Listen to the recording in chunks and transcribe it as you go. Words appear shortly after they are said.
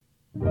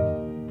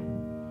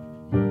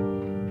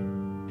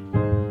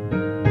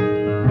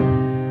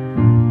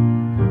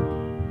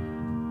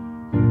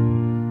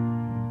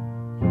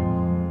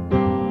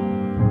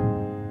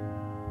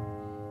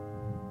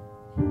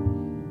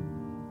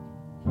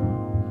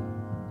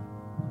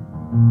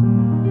Is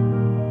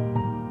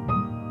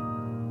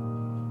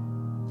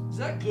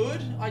that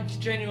good? I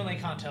genuinely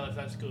can't tell if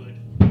that's good.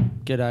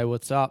 G'day,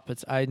 what's up?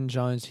 It's Aiden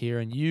Jones here,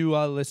 and you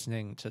are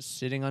listening to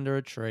Sitting Under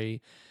a Tree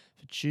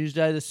for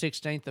Tuesday, the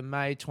 16th of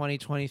May,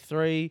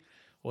 2023.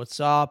 What's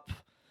up?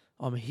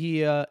 I'm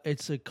here.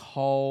 It's a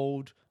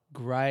cold,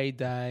 grey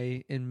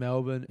day in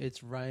Melbourne.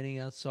 It's raining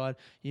outside.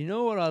 You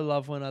know what I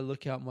love when I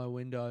look out my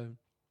window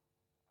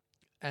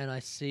and I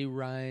see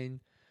rain,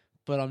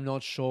 but I'm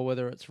not sure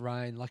whether it's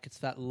rain. Like, it's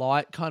that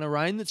light kind of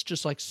rain that's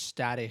just like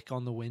static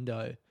on the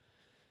window.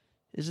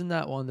 Isn't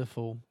that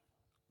wonderful?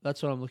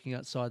 That's what I'm looking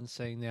outside and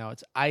seeing now.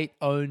 It's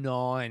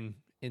 8:09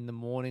 in the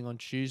morning on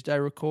Tuesday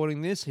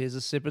recording this. Here's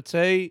a sip of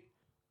tea.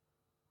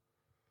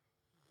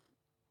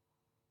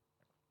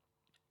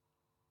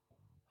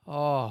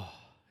 Oh,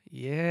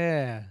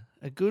 yeah.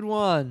 A good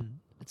one.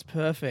 It's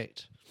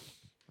perfect.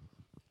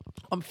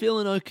 I'm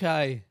feeling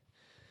okay.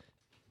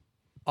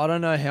 I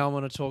don't know how I'm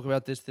going to talk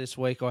about this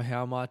week or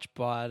how much,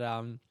 but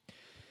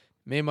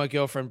me and my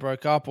girlfriend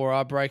broke up or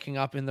are breaking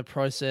up in the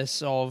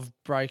process of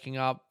breaking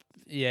up.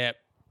 Yeah.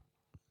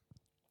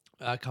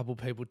 A couple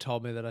people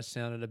told me that I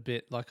sounded a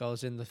bit like I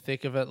was in the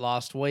thick of it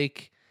last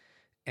week,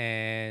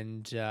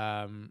 and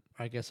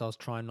I guess I was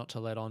trying not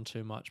to let on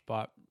too much.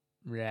 But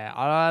yeah,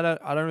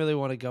 I don't really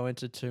want to go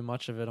into too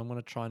much of it. I'm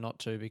going to try not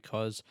to,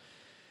 because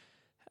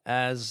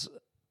as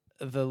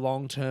the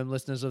long-term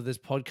listeners of this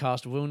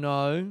podcast will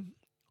know,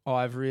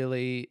 I've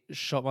really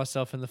shot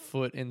myself in the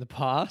foot in the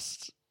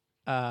past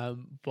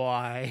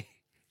by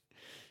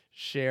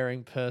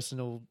sharing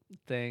personal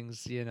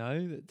things,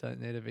 that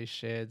don't need to be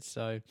shared.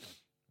 So.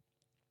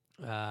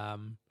 Yeah,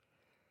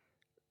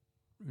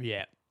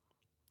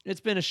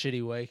 it's been a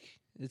shitty week.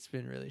 It's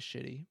been really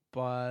shitty,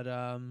 but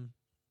I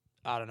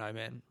don't know,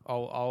 man.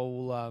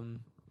 I'll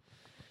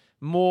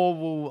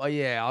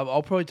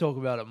probably talk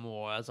about it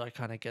more as I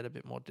kind of get a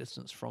bit more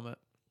distance from it.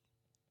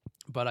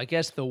 But I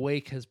guess the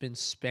week has been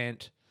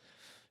spent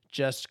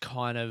just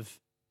kind of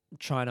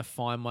trying to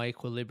find my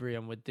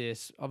equilibrium with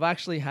this. I've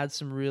actually had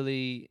some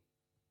really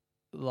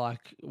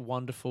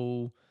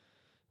wonderful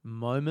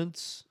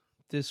moments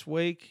this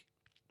week.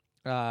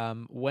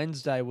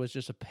 Wednesday was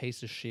just a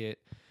piece of shit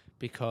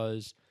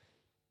because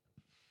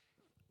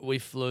we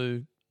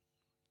flew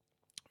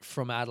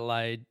from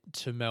Adelaide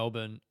to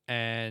Melbourne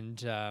and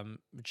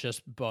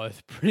just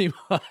both pretty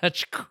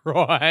much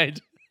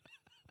cried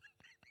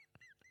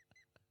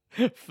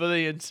for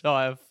the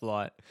entire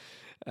flight.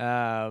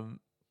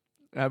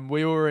 And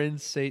we were in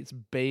seats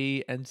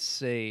B and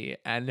C,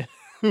 and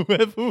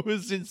whoever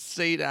was in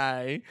seat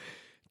A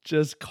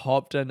just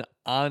copped an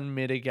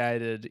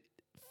unmitigated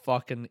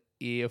fucking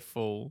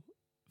earful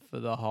for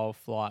the whole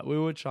flight. We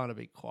were trying to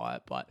be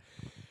quiet, but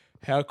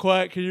how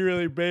quiet can you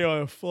really be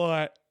on a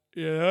flight?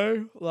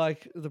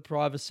 The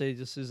privacy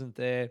just isn't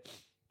there.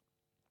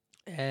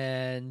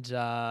 And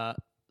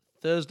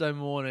Thursday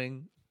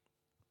morning,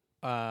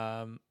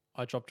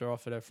 I dropped her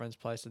off at her friend's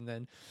place, and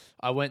then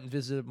I went and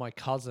visited my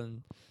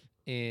cousin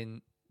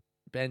in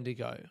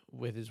Bendigo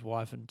with his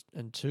wife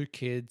and two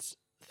kids,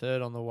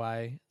 third on the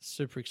way.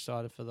 Super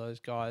excited for those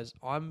guys.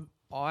 What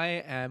do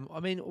I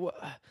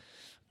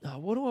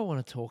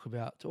want to talk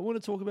about? Do I want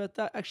to talk about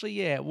that? Actually,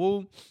 yeah.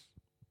 Well,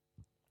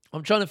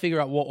 I'm trying to figure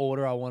out what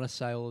order I want to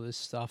say all of this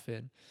stuff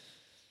in.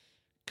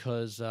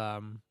 Because,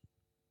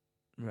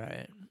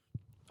 right.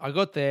 I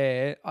got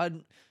there.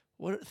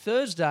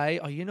 Thursday.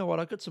 Oh, you know what?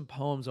 I got some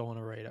poems I want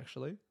to read,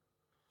 actually.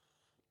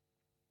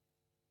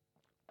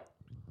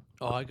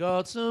 I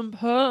got some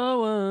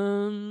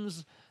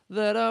poems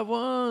that I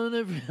want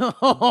to read.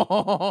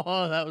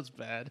 Oh, that was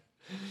bad.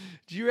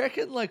 Do you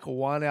reckon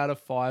 1 out of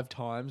 5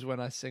 times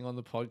when I sing on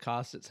the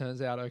podcast it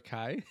turns out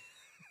okay?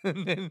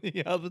 And then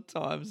the other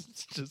times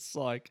it's just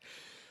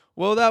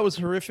well, that was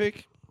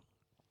horrific.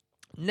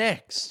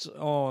 Next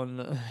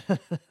on.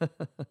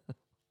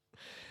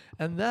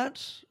 And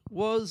that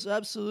was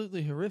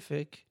absolutely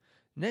horrific.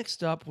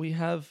 Next up, we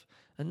have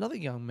another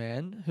young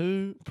man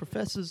who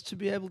professes to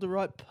be able to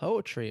write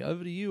poetry.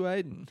 Over to you,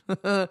 Aiden.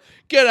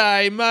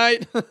 G'day,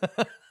 mate.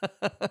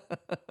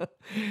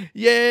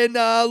 Yeah,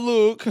 nah,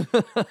 look.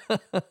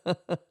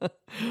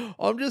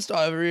 I'm just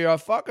over here. I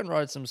fucking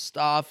wrote some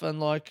stuff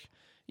and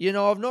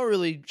I've not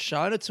really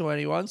shown it to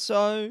anyone,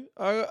 so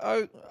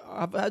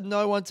I've had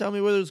no one tell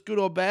me whether it's good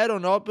or bad or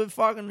not, but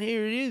fucking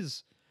here it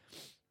is.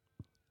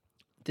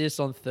 This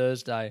on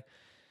Thursday.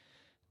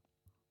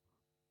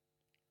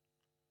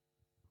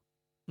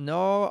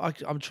 No,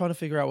 I'm trying to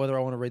figure out whether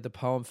I want to read the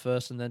poem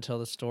first and then tell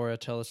the story, or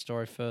tell the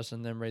story first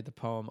and then read the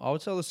poem. I'll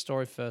tell the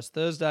story first.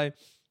 Thursday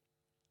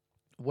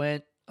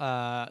went,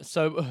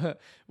 so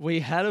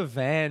we had a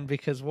van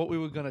because what we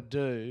were going to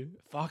do,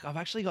 I've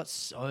actually got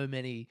so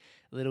many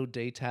little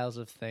details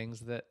of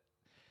things that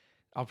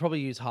I'll probably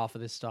use half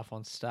of this stuff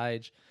on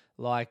stage.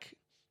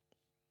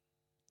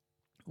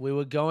 We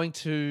were going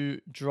to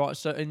drive.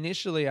 So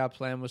initially our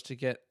plan was to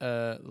get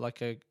a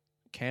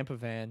camper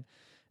van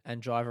and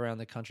drive around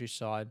the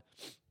countryside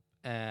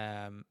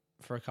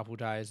for a couple of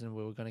days, and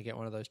we were going to get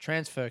one of those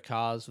transfer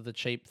cars with a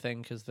cheap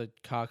thing because the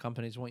car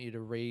companies want you to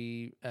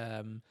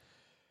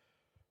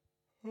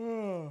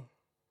Oh,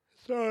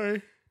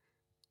 sorry.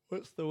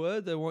 What's the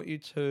word? They want you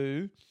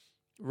to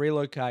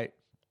relocate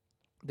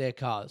their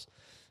cars.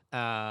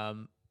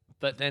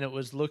 But then it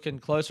was looking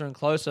closer and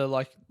closer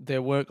like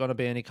there weren't going to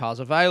be any cars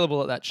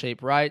available at that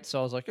cheap rate. So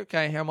I was like,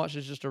 okay, how much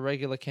is just a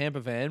regular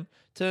camper van?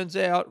 Turns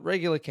out,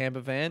 regular camper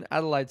van,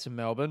 Adelaide to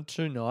Melbourne,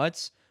 2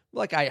 nights,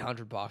 like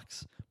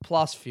 $800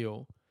 plus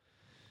fuel.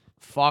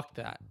 Fuck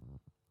that.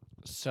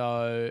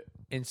 So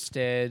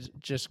instead,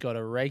 just got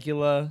a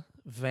regular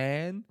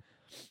van,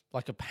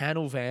 like a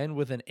panel van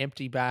with an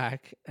empty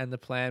back. And the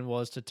plan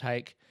was to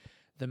take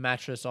the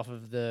mattress off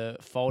of the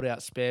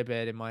fold-out spare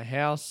bed in my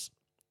house,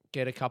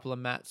 get a couple of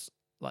mats,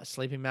 like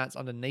sleeping mats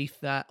underneath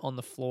that on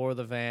the floor of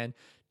the van,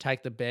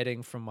 take the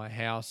bedding from my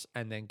house,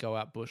 and then go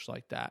out bush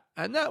like that.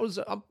 And I was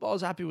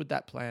happy with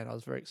that plan. I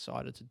was very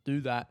excited to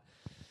do that.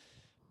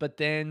 But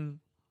then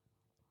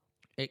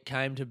it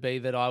came to be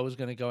that I was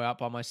going to go out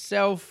by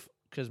myself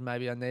because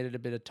maybe I needed a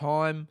bit of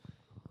time.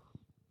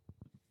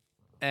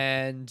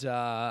 And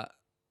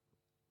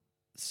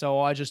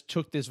so I just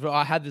took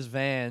I had this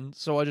van,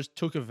 so I just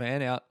took a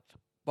van out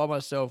by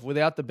myself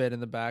without the bed in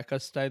the back. I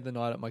stayed the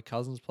night at my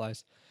cousin's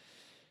place.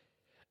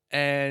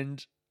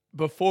 And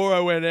before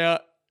I went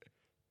out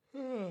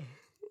to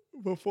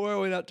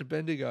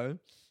Bendigo,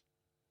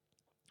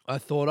 I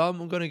thought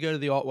I'm going to go to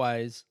the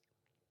Otways,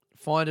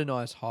 find a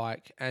nice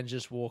hike, and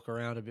just walk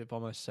around a bit by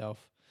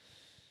myself.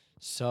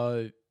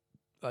 So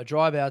I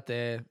drive out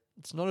there.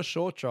 It's not a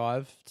short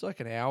drive. It's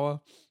like an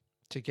hour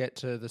to get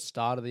to the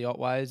start of the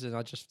Otways. And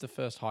the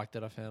first hike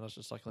that I found, I was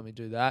just like, let me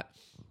do that.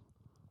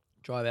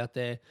 Drive out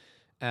there.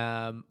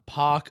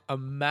 Park a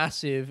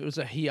massive, it was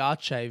a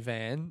Hiace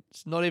van.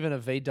 It's not even a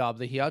V-dub.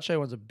 The Hiace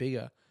ones are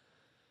bigger.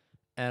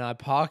 And I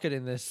park it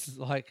in this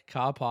like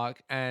car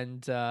park.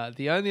 And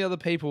the only other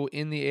people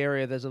in the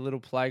area, there's a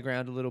little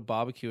playground, a little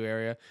barbecue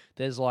area.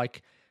 There's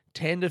like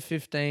 10 to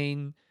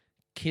 15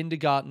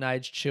 kindergarten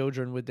age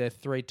children with their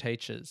 3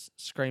 teachers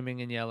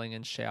screaming and yelling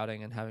and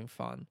shouting and having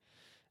fun.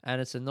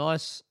 And it's a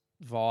nice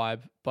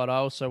vibe, but I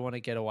also want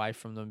to get away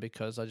from them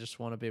because I just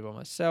want to be by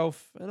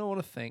myself and I want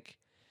to think.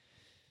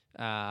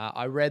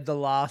 I read the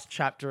last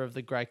chapter of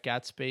The Great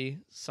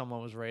Gatsby.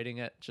 Someone was reading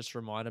it, just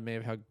reminded me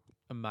of how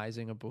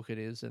amazing a book it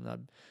is, and I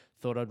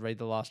thought I'd read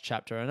the last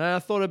chapter. And I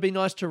thought it'd be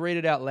nice to read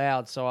it out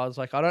loud, so I was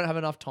like, I don't have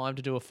enough time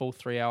to do a full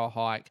 3-hour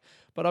hike,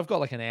 but I've got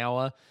like an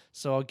hour,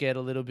 so I'll get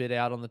a little bit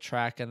out on the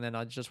track, and then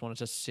I just wanted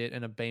to sit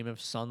in a beam of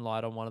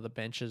sunlight on one of the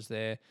benches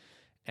there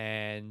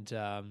and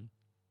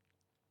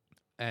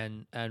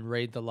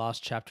read the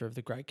last chapter of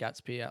The Great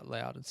Gatsby out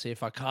loud and see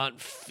if I can't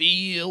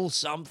feel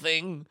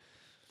something.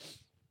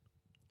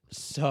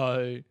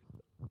 So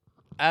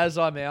as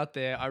I'm out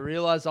there, I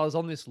realized I was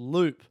on this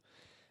loop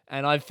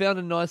and I found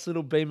a nice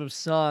little beam of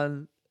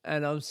sun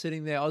and I'm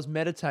sitting there. I was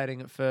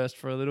meditating at first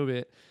for a little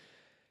bit.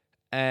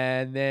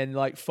 And then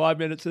like 5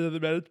 minutes into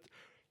the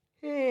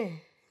oh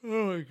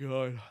my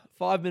God.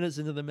 5 minutes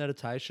into the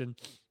meditation,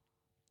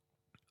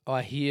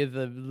 I hear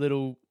the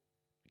little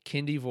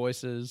kindy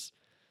voices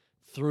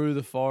through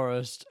the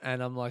forest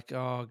and I'm like,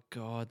 oh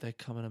God, they're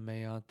coming to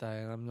me, aren't they?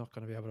 And I'm not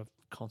going to be able to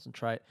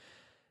concentrate.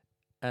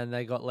 And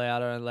they got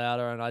louder and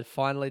louder, and I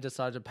finally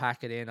decided to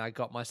pack it in. I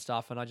got my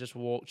stuff, and I just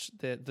walked.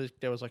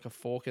 There was like a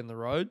fork in the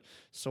road,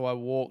 so I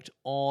walked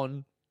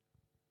on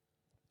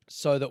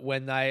so that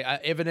when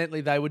evidently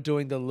they were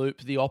doing the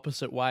loop the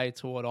opposite way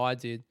to what I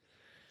did.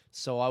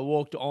 So I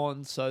walked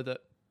on so that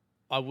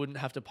I wouldn't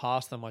have to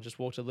pass them. I just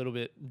walked a little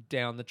bit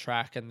down the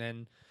track and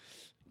then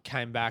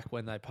came back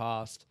when they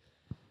passed.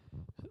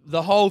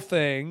 The whole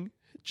thing,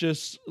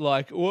 just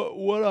like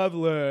what I've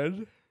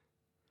learned...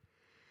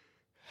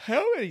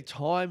 How many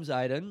times,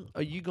 Aiden,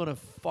 are you going to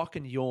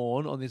fucking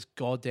yawn on this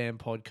goddamn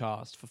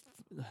podcast?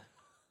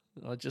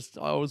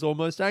 I was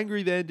almost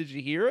angry then. Did you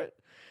hear it?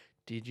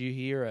 Did you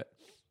hear it?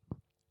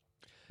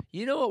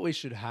 You know what we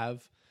should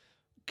have?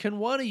 Can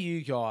one of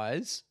you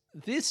guys,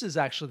 this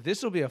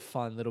will be a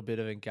fun little bit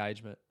of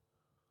engagement.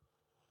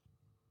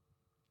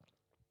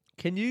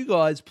 Can you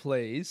guys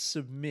please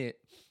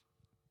submit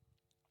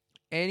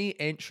any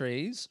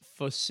entries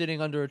for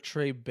sitting under a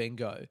tree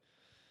bingo?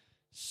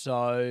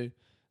 So...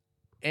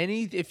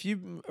 if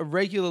you a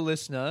regular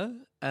listener,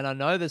 and I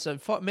know this,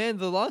 man,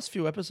 the last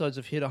few episodes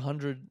have hit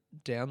 100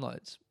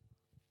 downloads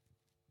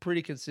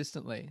pretty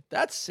consistently.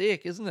 That's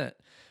sick, isn't it?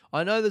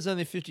 I know there's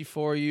only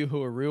 54 of you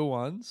who are real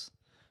ones,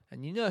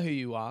 and you know who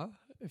you are.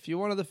 If you're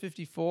one of the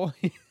 54,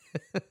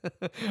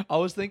 I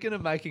was thinking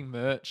of making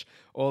merch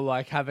or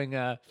like having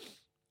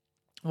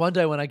one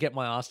day when I get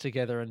my ass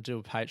together and do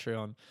a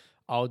Patreon,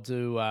 I'll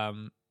do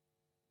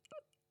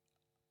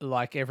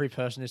like every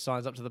person who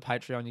signs up to the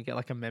Patreon, you get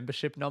like a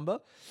membership number,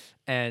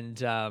 and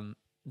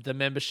the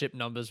membership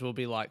numbers will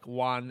be like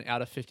 1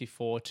 out of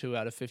 54, 2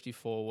 out of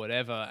 54,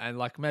 whatever. And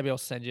like maybe I'll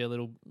send you a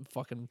little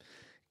fucking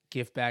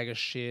gift bag of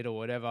shit or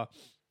whatever.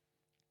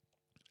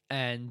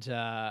 And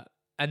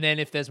then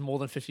if there's more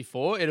than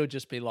 54, it'll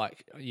just be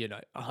like,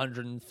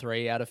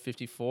 103 out of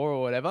 54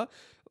 or whatever.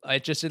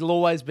 It'll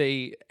always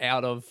be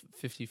out of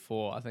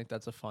 54. I think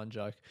that's a fun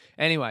joke.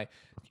 Anyway,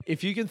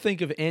 if you can think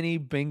of any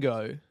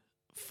bingo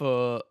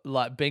for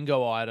like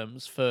bingo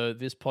items for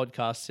this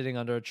podcast, Sitting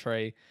Under a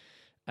Tree,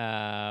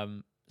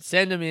 send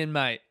them in,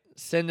 mate.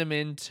 Send them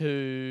in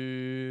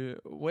to,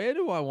 where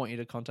do I want you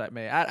to contact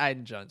me? At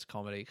Aiden Jones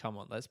Comedy. Come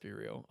on, let's be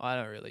real. I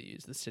don't really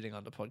use the Sitting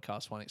Under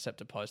podcast one except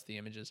to post the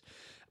images.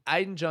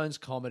 Aiden Jones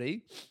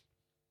Comedy.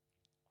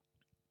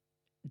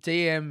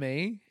 DM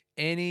me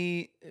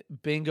any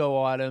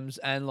bingo items,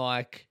 and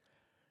like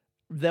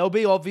there'll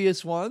be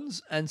obvious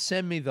ones, and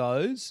send me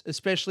those,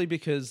 especially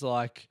because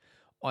like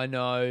I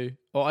know,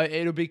 or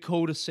it'll be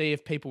cool to see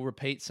if people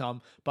repeat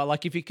some, but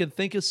like if you can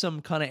think of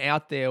some kind of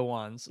out there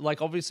ones,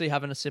 like obviously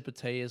having a sip of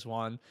tea is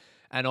one,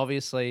 and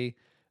obviously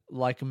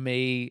like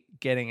me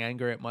getting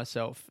angry at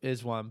myself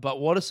is one,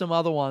 but what are some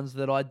other ones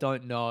that I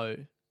don't know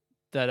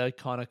that are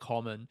kind of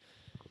common?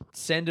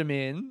 Send them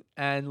in,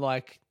 and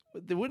like,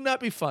 wouldn't that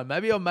be fun?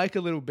 Maybe I'll make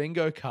a little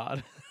bingo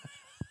card.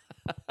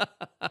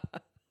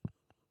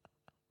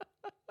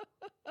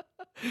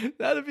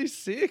 That'd be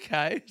sick,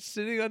 hey?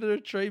 Sitting under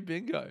a tree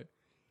bingo.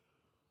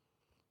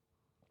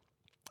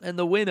 And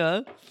the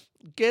winner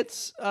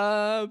gets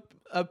a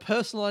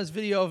personalized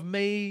video of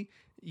me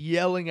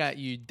yelling at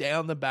you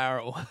down the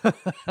barrel.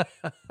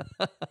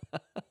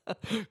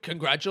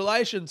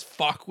 Congratulations,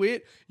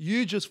 fuckwit.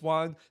 You just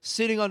won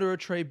Sitting Under a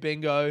Tree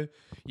bingo.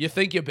 You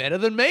think you're better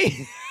than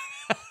me?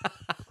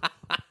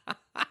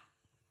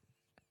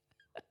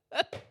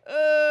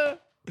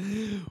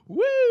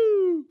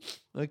 Woo!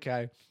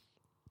 Okay.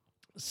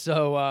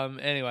 So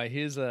anyway,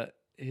 here's a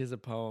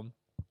poem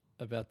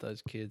about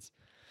those kids.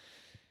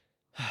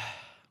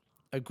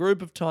 A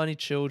group of tiny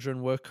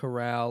children were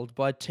corralled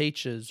by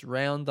teachers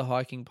round the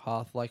hiking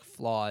path like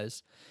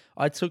flies.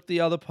 I took the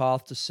other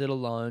path to sit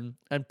alone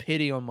and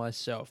pity on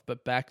myself,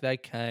 but back they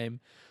came,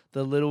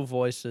 the little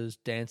voices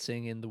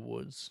dancing in the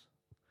woods.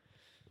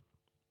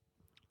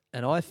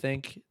 And I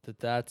think that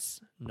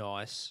that's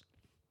nice.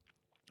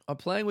 I'm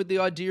playing with the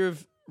idea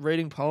of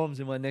reading poems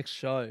in my next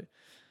show.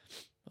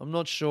 I'm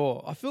not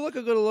sure. I feel like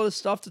I've got a lot of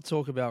stuff to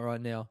talk about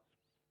right now.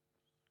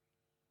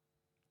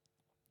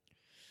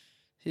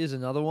 Here's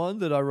another one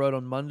that I wrote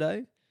on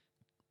Monday.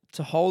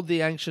 To hold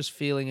the anxious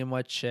feeling in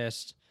my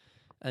chest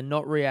and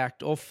not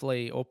react or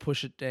flee or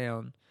push it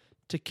down.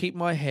 To keep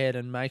my head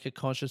and make a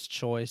conscious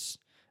choice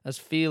as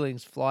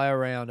feelings fly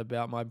around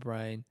about my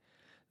brain.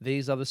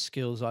 These are the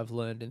skills I've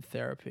learned in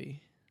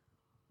therapy.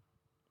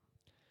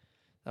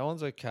 That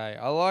one's okay.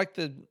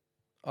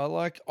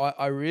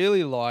 I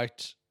really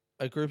liked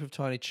a group of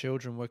tiny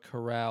children were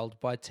corralled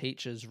by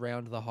teachers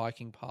round the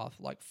hiking path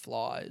like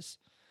flies.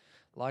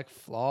 Like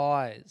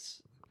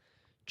flies.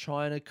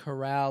 Trying to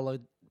corral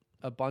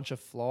a bunch of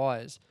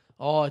flies.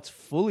 Oh, it's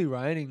fully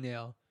raining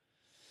now.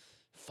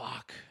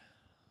 Fuck.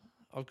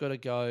 I've got to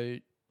go.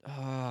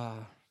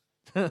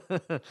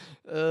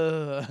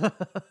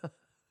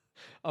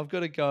 I've got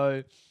to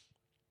go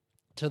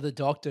to the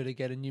doctor to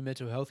get a new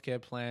mental health care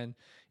plan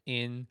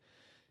in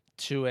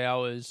 2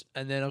 hours,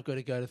 and then I've got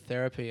to go to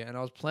therapy. And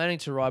I was planning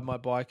to ride my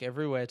bike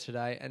everywhere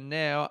today, and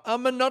now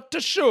I'm not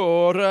too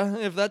sure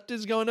if that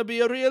is going to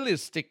be a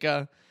realistic.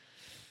 Man,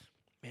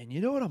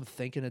 you know what I'm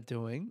thinking of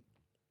doing?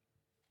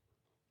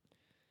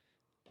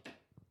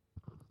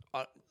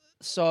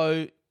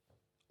 So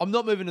I'm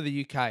not moving to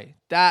the UK.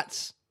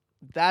 That's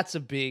a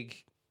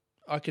big.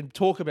 I can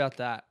talk about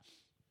that.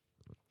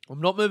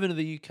 I'm not moving to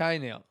the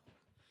UK now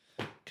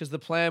because the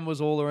plan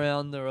was all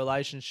around the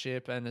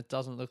relationship, and it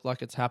doesn't look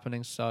like it's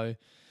happening. So,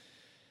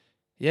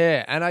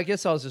 yeah, and I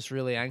guess I was just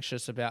really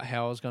anxious about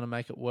how I was going to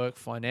make it work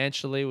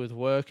financially with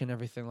work and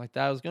everything like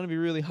that. It was going to be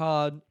really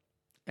hard,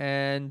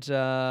 and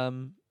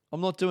I'm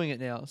not doing it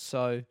now.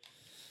 So,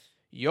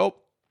 yup.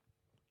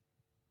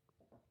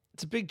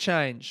 It's a big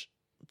change.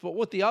 But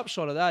what the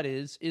upshot of that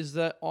is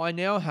that I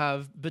now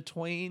have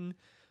between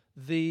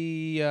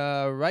the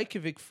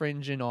Reykjavik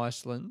Fringe in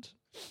Iceland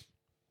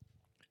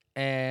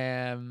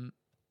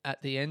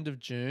at the end of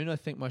June, I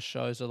think my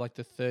shows are like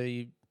the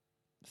 30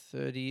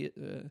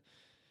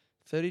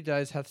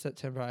 days, half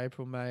September,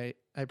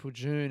 April,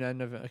 June, and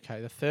November.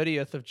 Okay, the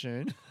 30th of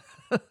June.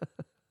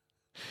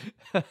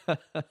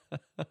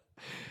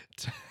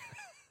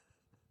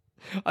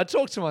 I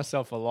talk to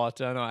myself a lot,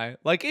 don't I?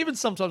 Like even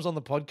sometimes on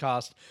the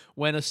podcast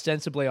when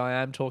ostensibly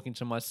I am talking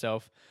to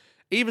myself,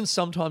 even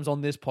sometimes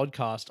on this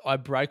podcast, I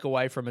break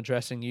away from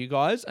addressing you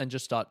guys and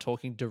just start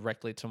talking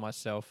directly to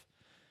myself.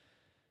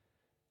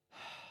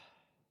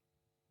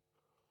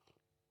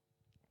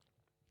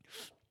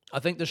 I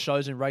think the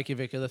shows in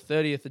Reykjavik are the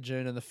 30th of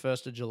June and the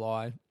 1st of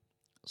July.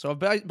 So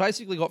I've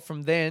basically got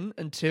from then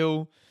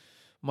until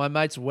my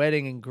mate's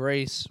wedding in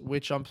Greece,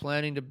 which I'm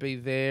planning to be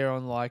there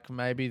on like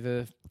maybe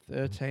the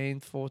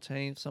 13th,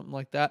 14th, something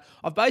like that.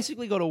 I've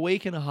basically got a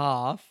week and a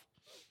half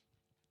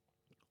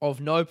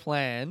of no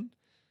plan,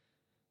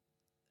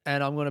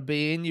 and I'm going to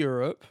be in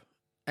Europe.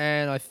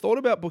 And I thought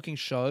about booking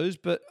shows,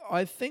 but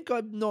I think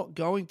I'm not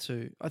going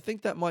to. I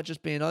think that might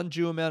just be an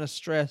undue amount of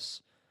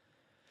stress.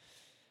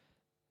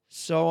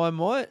 So I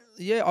might,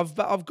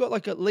 I've got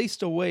like at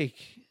least a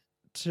week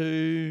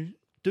to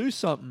do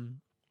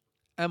something.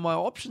 And my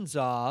options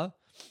are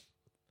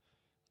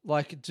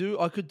like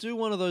I could do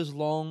one of those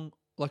long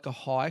like a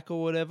hike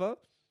or whatever,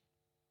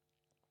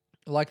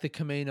 like the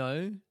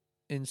Camino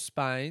in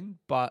Spain,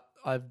 but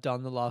I've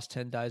done the last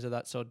 10 days of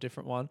that, so a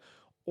different one.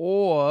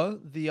 Or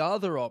the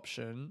other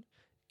option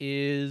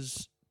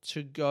is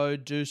to go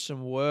do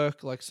some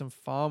work, like some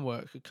farm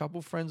work. A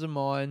couple friends of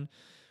mine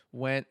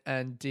went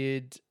and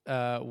did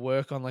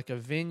work on like a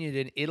vineyard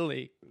in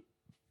Italy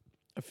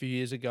a few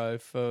years ago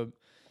for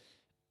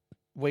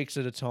weeks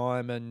at a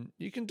time, and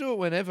you can do it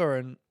whenever,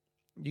 and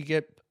you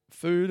get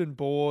food and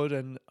board,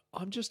 and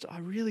I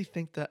really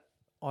think that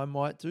I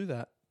might do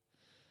that.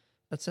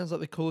 That sounds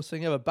like the coolest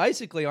thing ever.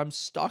 Basically, I'm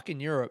stuck in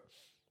Europe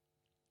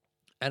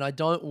and I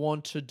don't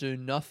want to do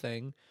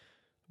nothing,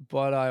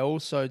 but I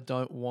also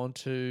don't want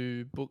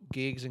to book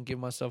gigs and give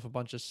myself a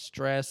bunch of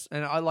stress.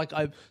 And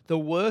the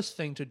worst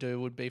thing to do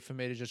would be for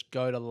me to just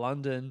go to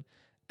London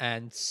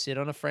and sit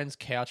on a friend's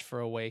couch for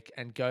a week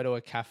and go to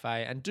a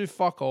cafe and do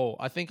fuck all.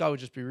 I think I would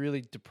just be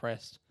really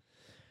depressed.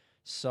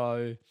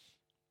 So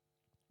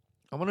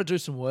I want to do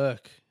some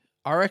work.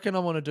 I reckon I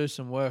want to do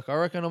some work. I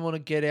reckon I want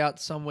to get out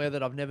somewhere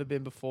that I've never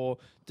been before,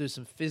 do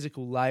some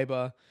physical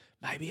labor.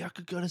 Maybe I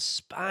could go to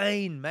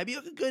Spain. Maybe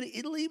I could go to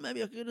Italy.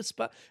 Maybe I could go to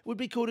Spain. It would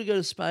be cool to go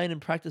to Spain and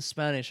practice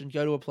Spanish and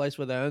go to a place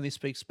where they only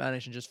speak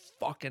Spanish and just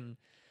fucking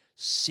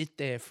sit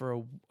there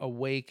for a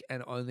week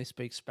and only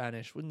speak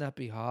Spanish. Wouldn't that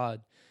be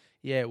hard?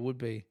 Yeah, it would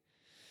be.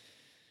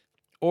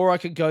 Or I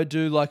could go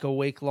do like a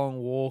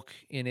week-long walk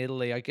in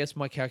Italy. I guess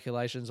my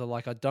calculations are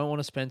like I don't want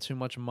to spend too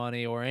much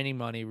money or any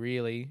money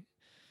really.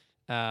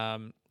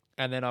 And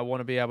then I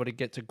want to be able to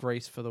get to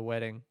Greece for the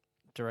wedding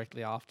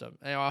directly after.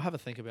 Anyway, I'll have a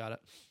think about it.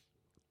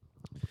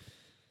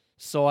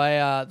 So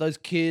those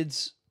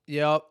kids,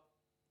 yep.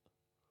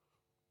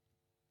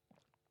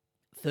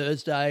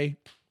 Thursday,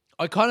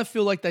 I kind of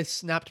feel like they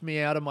snapped me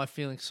out of my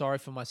feeling sorry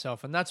for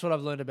myself. And that's what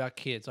I've learned about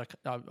kids. Like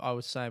I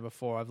was saying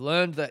before, I've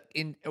learned that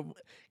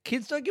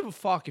kids don't give a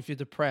fuck if you're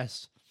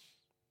depressed.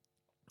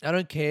 I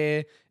don't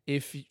care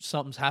if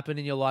something's happened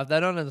in your life. They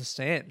don't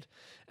understand.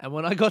 And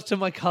when I got to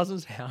my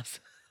cousin's house,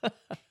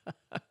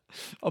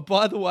 oh,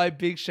 by the way,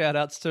 big shout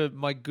outs to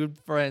my good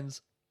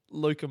friends,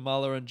 Luca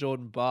Muller and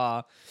Jordan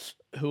Barr,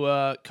 who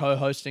are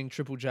co-hosting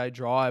Triple J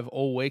Drive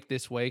all week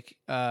this week.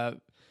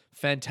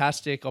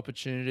 Fantastic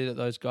opportunity that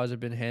those guys have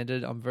been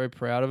handed. I'm very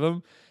proud of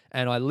them.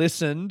 And I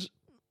listened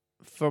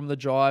from the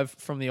drive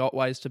from the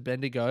Otways to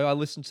Bendigo. I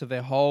listened to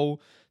their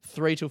whole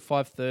 3 till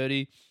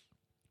 5:30.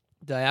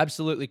 They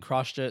absolutely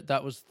crushed it.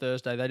 That was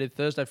Thursday. They did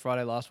Thursday,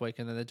 Friday last week,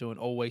 and then they're doing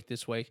all week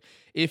this week.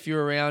 If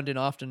you're around in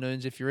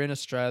afternoons, if you're in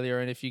Australia,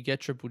 and if you get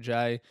Triple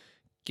J,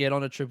 get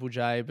on a Triple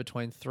J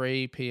between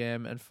 3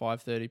 p.m. and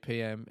 5:30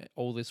 p.m.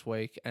 all this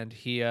week and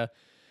hear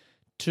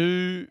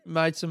two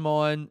mates of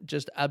mine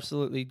just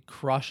absolutely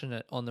crushing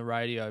it on the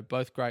radio,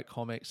 both great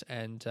comics,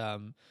 and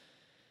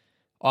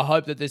I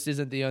hope that this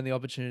isn't the only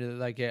opportunity that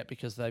they get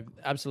because they've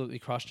absolutely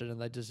crushed it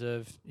and they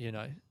deserve,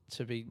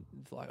 to be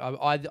like,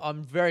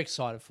 I'm very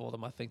excited for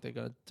them. I think they're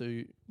going to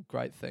do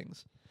great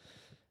things.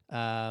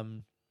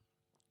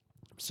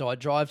 So I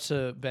drive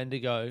to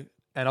Bendigo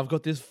and I've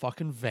got this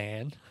fucking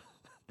van.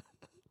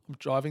 I'm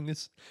driving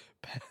this.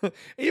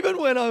 Even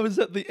when I was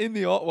in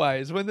the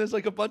Otways, when there's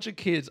like a bunch of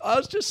kids, I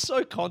was just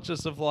so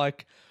conscious of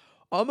like,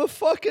 I'm a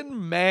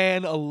fucking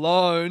man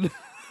alone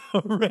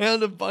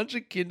around a bunch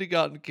of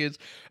kindergarten kids,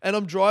 and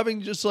I'm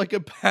driving just like a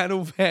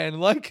panel van,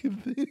 like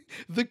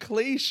the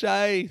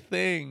cliche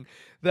thing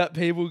that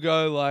people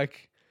go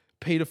like,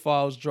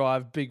 pedophiles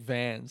drive big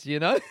vans,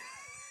 It's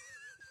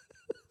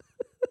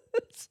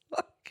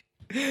like,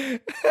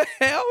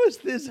 how has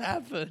this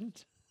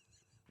happened?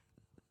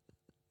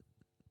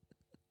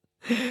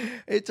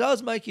 It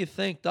does make you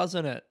think,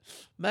 doesn't it?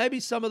 Maybe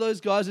some of those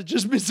guys are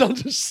just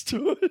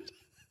misunderstood.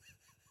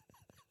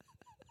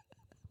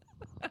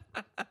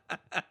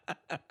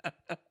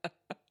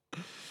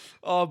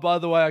 Oh, by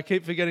the way, I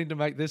keep forgetting to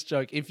make this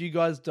joke. If you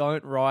guys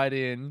don't write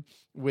in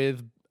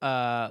with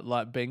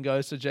like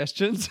bingo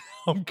suggestions,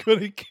 I'm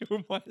gonna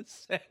kill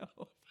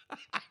myself.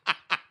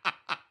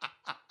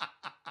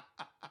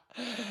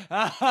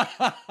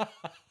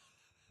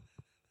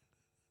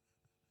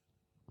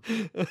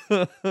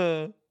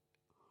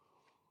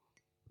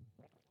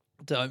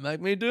 Don't make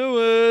me do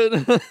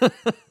it.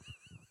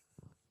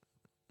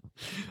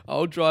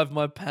 I'll drive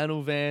my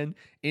panel van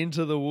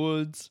into the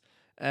woods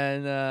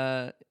and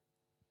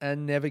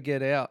never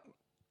get out.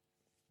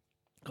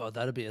 God,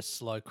 that'd be a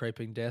slow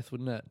creeping death,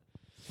 wouldn't it?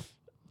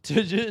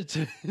 To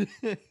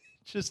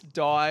just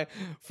die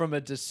from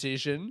a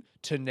decision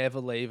to never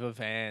leave a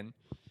van.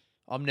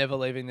 I'm never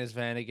leaving this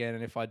van again,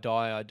 and if I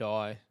die, I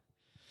die.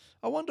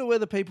 I wonder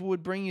whether people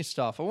would bring you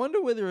stuff. I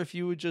wonder whether if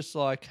you were just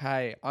like,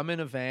 hey, I'm in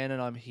a van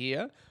and I'm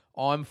here,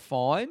 I'm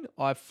fine,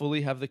 I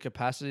fully have the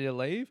capacity to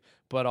leave,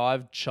 but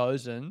I've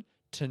chosen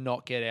to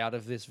not get out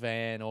of this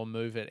van or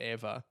move it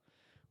ever.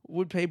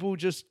 Would people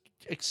just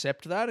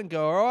accept that and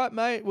go, all right,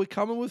 mate, we're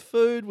coming with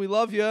food, we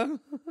love you?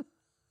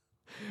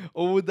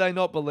 Or would they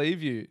not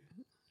believe you?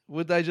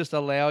 Would they just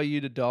allow you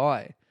to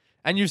die?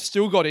 And you've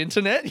still got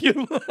internet?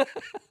 You've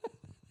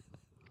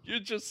You're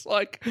just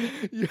like,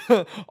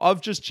 yeah, I've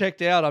just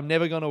checked out. I'm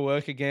never going to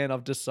work again.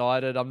 I've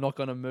decided I'm not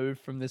going to move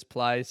from this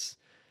place.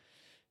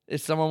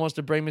 If someone wants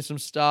to bring me some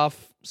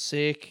stuff,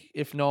 sick.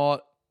 If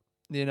not,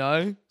 be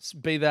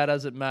that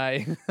as it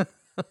may.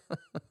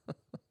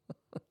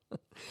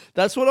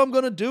 That's what I'm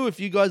going to do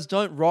if you guys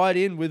don't write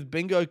in with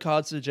bingo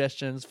card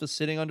suggestions for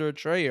sitting under a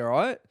tree, all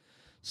right?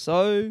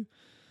 So,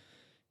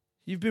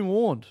 you've been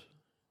warned.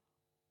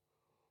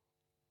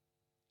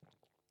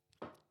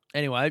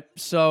 Anyway,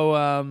 so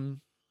I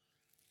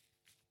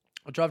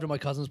drive to my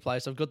cousin's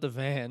place. I've got the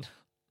van.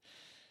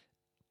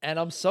 And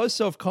I'm so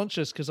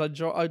self-conscious because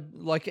I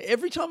like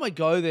every time I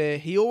go there,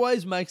 he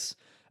always makes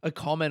a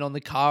comment on the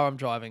car I'm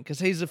driving because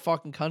he's a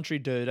fucking country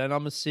dude and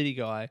I'm a city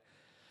guy.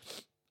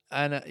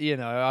 And,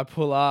 I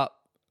pull up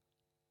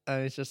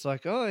and it's just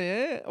like, oh,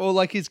 yeah. Or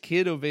like his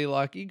kid will be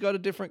like, you got a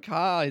different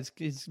car.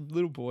 His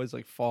little boy's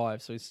like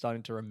 5, so he's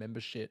starting to remember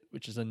shit,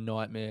 which is a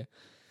nightmare.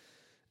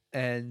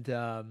 And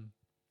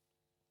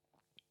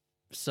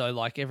so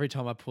like every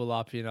time I pull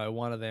up,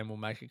 one of them will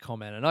make a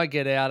comment and I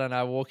get out and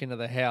I walk into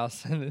the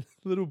house and the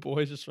little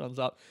boy just runs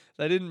up.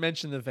 They didn't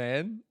mention the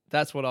van.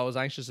 That's what I was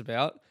anxious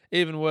about.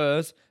 Even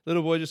worse,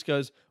 little boy just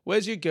goes,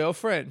 "Where's your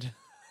girlfriend?"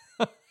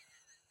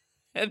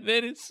 And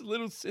then his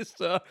little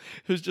sister,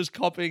 who's just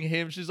copying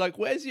him, she's like,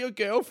 "Where's your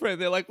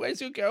girlfriend?" They're like, "Where's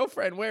your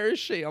girlfriend? Where is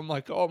she?" I'm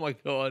like, "Oh my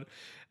God."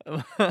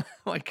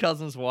 My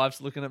cousin's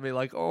wife's looking at me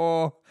like,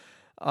 "Oh."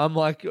 I'm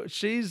like,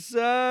 she's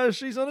on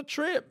a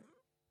trip.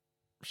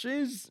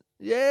 She's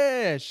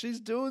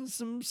doing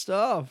some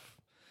stuff.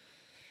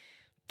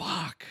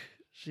 Fuck.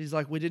 She's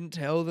like, we didn't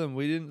tell them.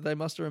 They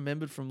must have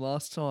remembered from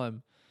last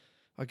time.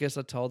 I guess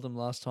I told them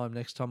last time.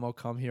 Next time I'll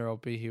come here, I'll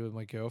be here with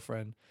my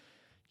girlfriend.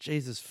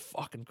 Jesus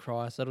fucking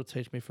Christ. That'll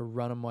teach me for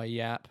running my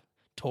yap,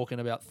 talking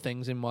about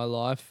things in my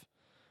life.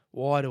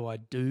 Why do I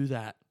do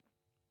that?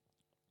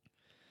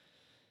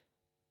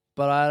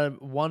 But I had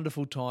a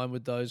wonderful time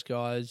with those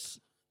guys.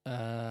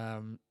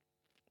 Man,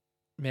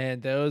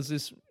 there was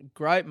this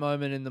great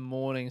moment in the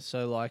morning.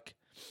 So, like,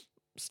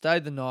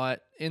 stayed the night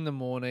in the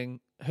morning,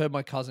 heard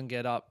my cousin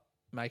get up,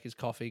 make his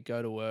coffee,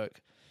 go to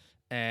work.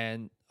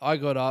 And I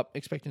got up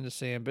expecting to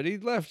see him, but he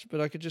left.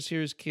 But I could just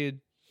hear his kid,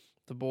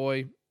 the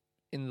boy,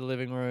 in the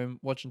living room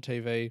watching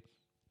TV,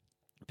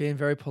 being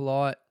very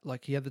polite.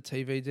 Like, he had the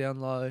TV down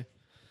low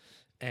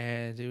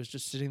and he was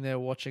just sitting there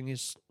watching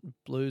his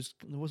Blues.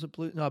 Was it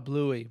Blue? No,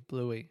 Bluey.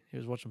 He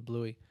was watching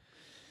Bluey.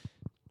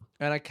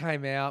 And I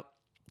came out.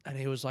 And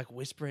he was like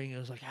whispering. He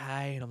was like,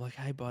 "Hey." And I'm like,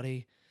 "Hey,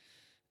 buddy."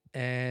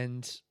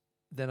 And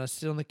then I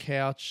sit on the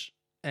couch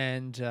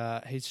and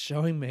he's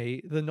showing me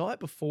the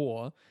night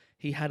before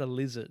he had a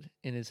lizard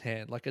in his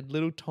hand, like a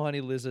little tiny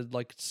lizard,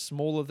 like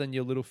smaller than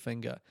your little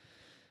finger.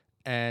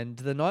 And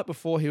the night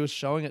before he was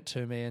showing it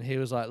to me and he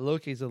was like,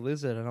 "Look, he's a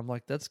lizard." And I'm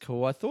like, "That's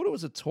cool." I thought it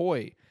was a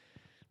toy.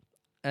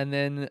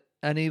 And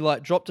he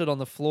like dropped it on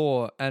the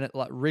floor and it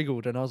like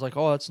wriggled. And I was like,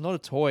 "Oh, it's not a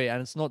toy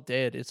and it's not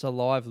dead. It's a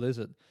live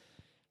lizard."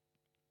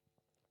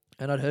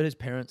 And I'd heard his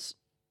parents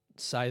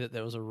say that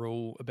there was a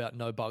rule about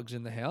no bugs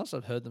in the house.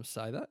 I'd heard them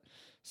say that.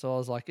 So I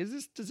was like,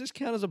 does this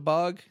count as a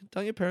bug?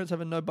 Don't your parents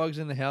have a no bugs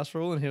in the house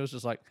rule? And he was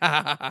just like,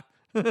 ha ha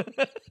ha.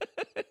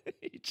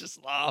 He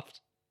just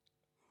laughed.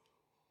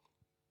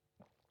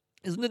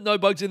 "Isn't it no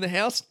bugs in the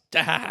house?"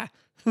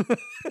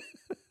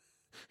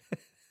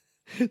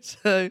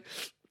 So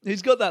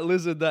he's got that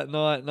lizard that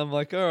night. And I'm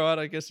like, all right,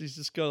 I guess he's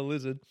just got a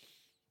lizard.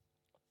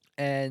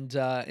 And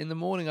in the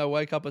morning, I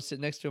wake up, I sit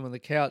next to him on the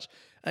couch,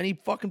 and he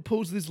fucking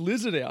pulls this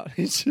lizard out.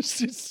 He's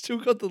still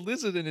got the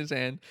lizard in his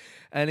hand.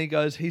 And he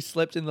goes, "He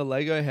slept in the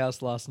Lego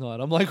house last night."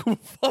 I'm like, "Well,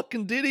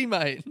 fucking did he,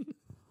 mate?"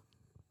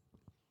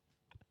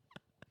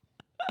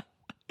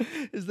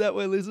 "Is that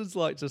where lizards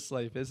like to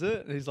sleep, is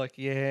it?" And he's like,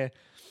 "Yeah."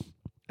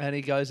 And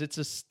he goes, "It's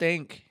a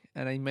stink."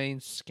 And he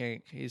means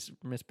skink. He's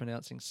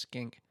mispronouncing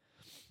skink.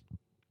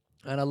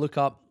 And I look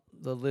up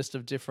the list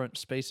of different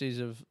species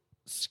of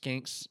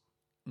skinks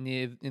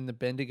in the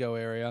Bendigo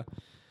area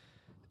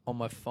on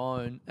my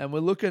phone, and we're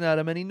looking at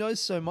him and he knows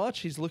so much.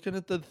 He's looking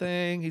at the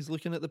thing, he's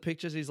looking at the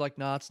pictures, he's like,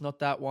 "Nah, it's not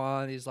that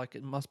one." He's like,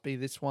 "It must be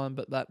this one,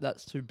 but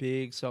that's too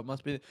big, so it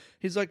must be."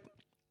 He's like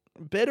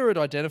better at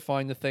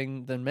identifying the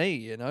thing than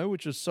me,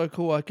 which was so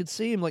cool. I could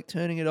see him like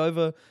turning it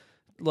over,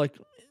 like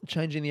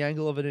changing the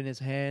angle of it in his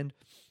hand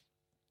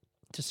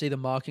to see the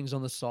markings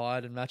on the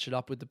side and match it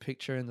up with the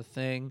picture and the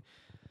thing.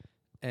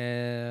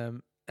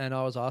 And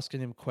I was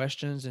asking him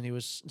questions and he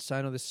was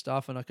saying all this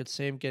stuff and I could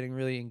see him getting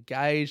really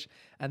engaged.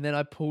 And then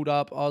I pulled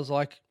up, I was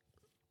like,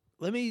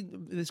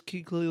 this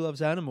kid clearly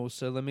loves animals,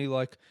 so let me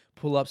like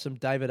pull up some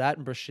David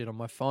Attenborough shit on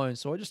my phone.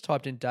 So I just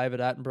typed in David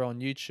Attenborough on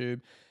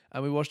YouTube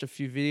and we watched a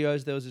few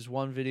videos. There was this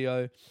one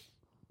video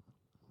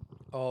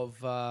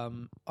of,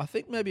 I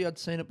think maybe I'd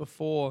seen it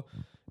before.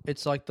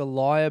 It's like the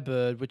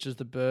lyrebird, which is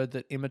the bird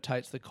that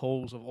imitates the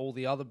calls of all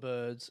the other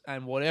birds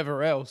and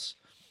whatever else.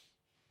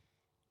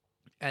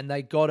 and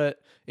they got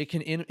it. It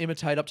can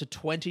imitate up to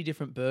 20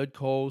 different bird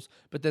calls,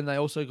 but then they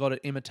also got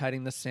it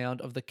imitating the sound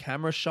of the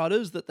camera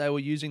shutters that they were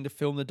using to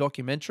film the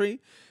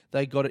documentary.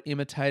 They got it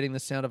imitating the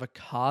sound of a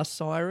car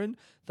siren.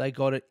 They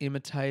got it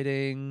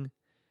imitating...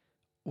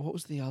 What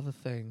was the other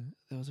thing?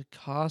 There was a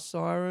car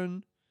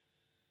siren.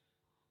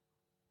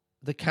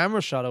 The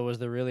camera shutter was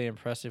the really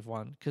impressive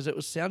one because it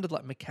was sounded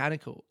like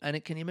mechanical, and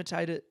it can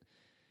imitate it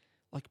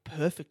like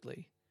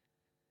perfectly.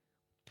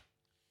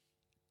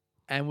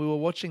 And we were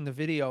watching the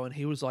video and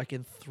he was like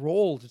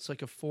enthralled. It's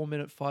like a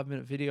 4-minute,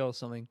 5-minute video or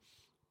something.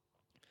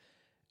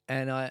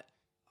 And I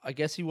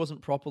guess he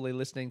wasn't properly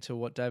listening to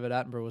what David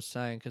Attenborough was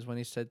saying, because when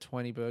he said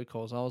 20 bird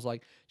calls, I was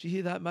like, "Did you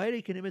hear that, mate?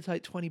 He can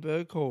imitate 20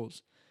 bird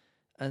calls."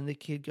 And the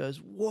kid goes,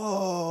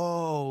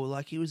 "Whoa,"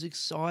 like he was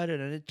excited.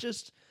 And it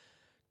just,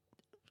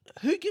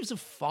 who gives a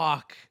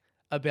fuck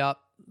about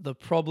the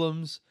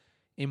problems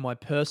in my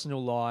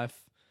personal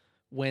life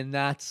when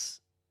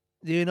that's,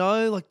 you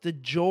know, like the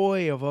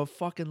joy of a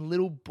fucking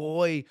little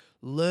boy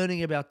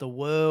learning about the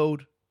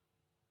world.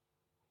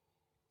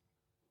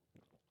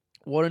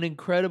 What an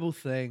incredible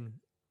thing.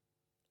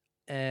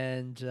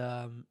 And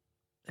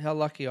how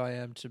lucky I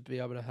am to be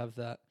able to have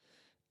that.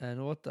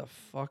 And what the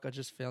fuck? I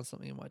just found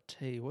something in my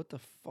tea. What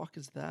the fuck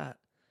is that?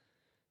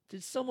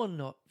 Did someone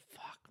not...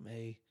 Fuck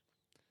me.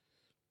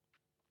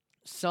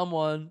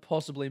 Someone,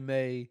 possibly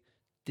me,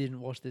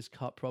 didn't wash this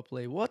cup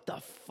properly. What the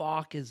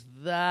fuck is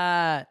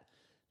that?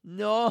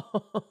 No.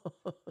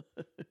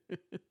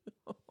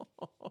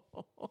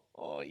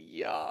 Oh,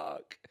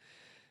 yuck.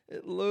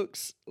 It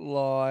looks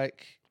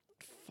like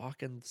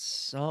fucking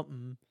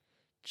something.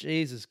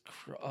 Jesus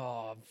Christ.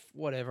 Oh,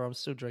 whatever. I'm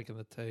still drinking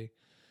the tea.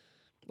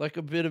 Like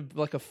a bit of,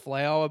 like a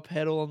flower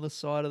petal on the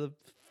side of the...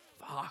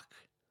 Fuck.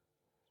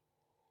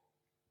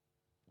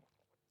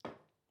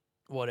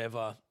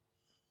 Whatever.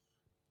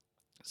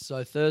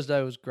 So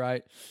Thursday was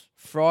great.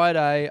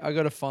 Friday, I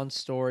got a fun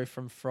story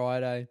from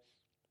Friday.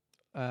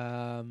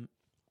 What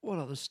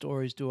other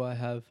stories do I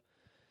have?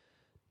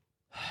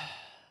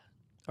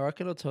 I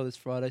reckon I'll tell this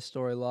Friday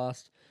story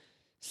last.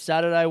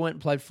 Saturday, went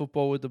and played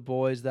football with the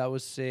boys. That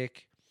was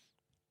sick.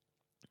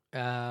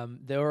 There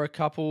were a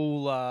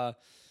couple...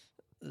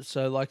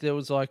 So, like, there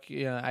was, like,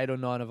 you know, 8 or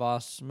 9 of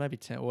us, maybe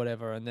 10,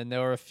 whatever. And then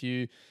there were a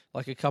few,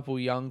 like, a couple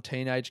young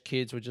teenage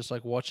kids were just,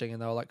 like, watching.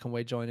 And they were like, "Can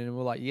we join in?" And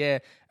we're like, "Yeah."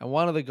 And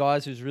one of the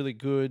guys who's really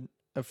good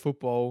at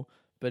football,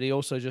 but he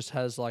also just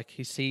has, like,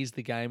 he sees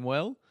the game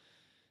well.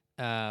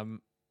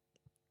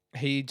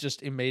 He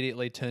just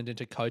immediately turned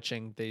into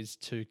coaching these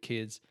 2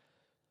 kids.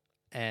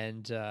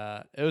 And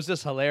it was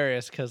just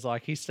hilarious because,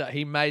 like,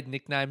 he made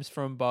nicknames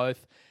for them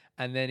both.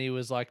 And then he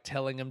was, like,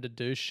 telling them to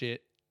do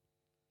shit.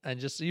 And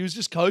he was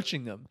just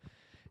coaching them.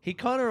 He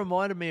kind of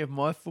reminded me of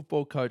my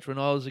football coach when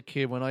I was a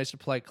kid. When I used to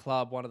play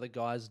club, one of the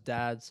guys'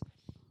 dads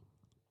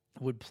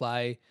would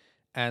play,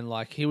 and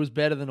like he was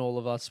better than all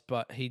of us,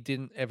 but he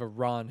didn't ever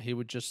run. He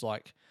would just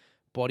like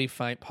body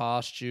feint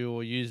past you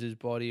or use his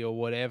body or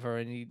whatever.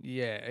 And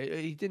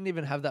he didn't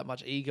even have that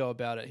much ego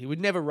about it. He would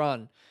never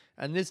run.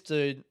 And this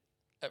dude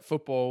at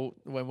football,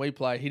 when we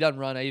play, he doesn't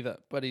run either,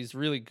 but he's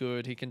really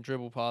good. He can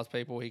dribble past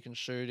people. He can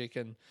shoot. He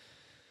can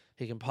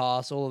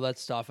pass, all of that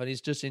stuff. And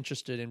he's just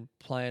interested in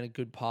playing a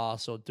good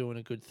pass or doing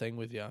a good thing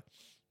with you.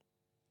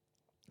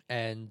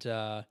 And,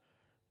 same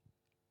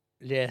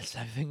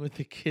thing with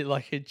the kid.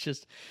 Like, it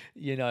just,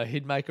 you know,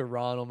 he'd make a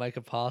run or make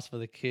a pass for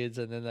the kids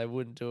and then they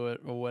wouldn't do it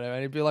or whatever.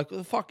 And he'd be like, "What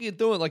the fuck are you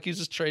doing?" Like, he's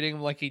just treating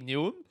him like he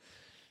knew him.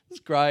 It's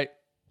great.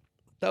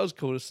 That was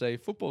cool to see.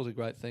 Football's a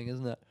great thing,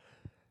 isn't it?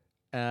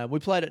 We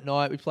played at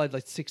night. We played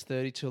like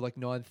 6:30 till like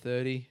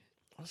 9:30.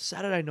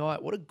 Saturday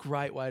night, what a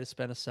great way to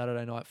spend a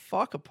Saturday night.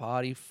 Fuck a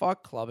party,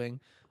 fuck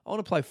clubbing. I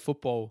want to play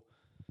football.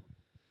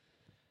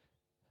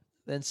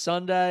 Then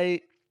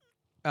Sunday,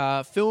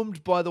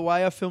 filmed, by the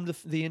way, I filmed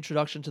the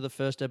introduction to the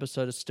first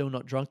episode of Still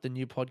Not Drunk, the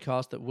new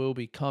podcast that will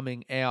be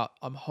coming out,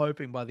 I'm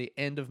hoping by the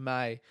end of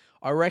May.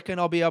 I reckon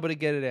I'll be able to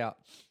get it out.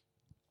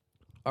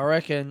 I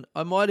reckon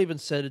I might even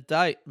set a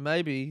date.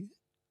 Maybe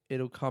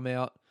it'll come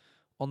out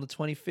on the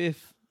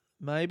 25th,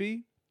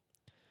 maybe.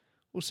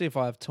 We'll see if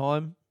I have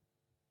time.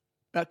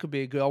 That could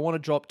be a good. I want to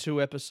drop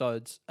 2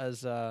 episodes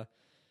as at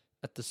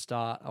the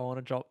start. I want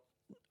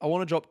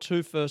to drop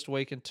 2 first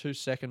week and 2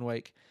 second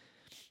week,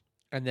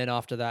 and then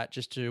after that,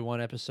 just do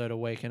 1 episode a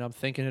week. And I'm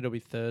thinking it'll be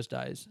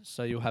Thursdays.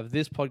 So you'll have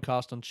this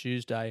podcast on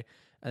Tuesday,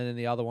 and then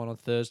the other one on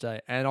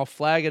Thursday. And I'll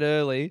flag it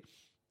early.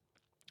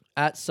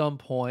 At some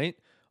point,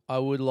 I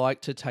would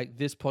like to take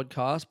this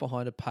podcast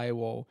behind a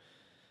paywall,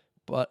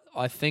 but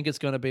I think it's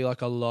going to be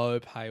like a low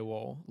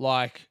paywall,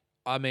 like.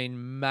 I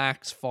mean,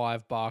 max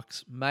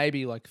 $5,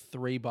 maybe like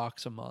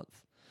 $3 a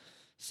month,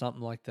 something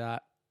like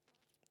that.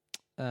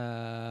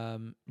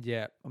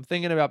 Yeah, I'm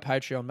thinking about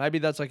Patreon. Maybe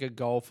that's like a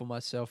goal for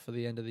myself for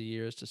the end of the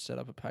year is to set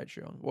up a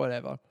Patreon,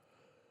 whatever.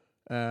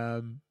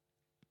 And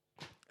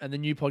the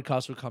new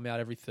podcast will come out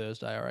every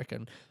Thursday, I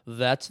reckon.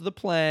 That's the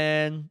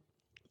plan.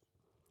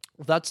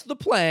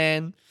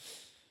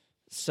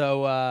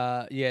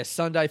 So,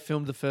 Sunday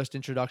filmed the first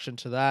introduction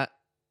to that,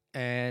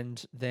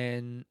 and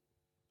then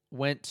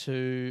went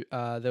to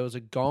there was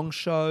a gong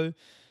show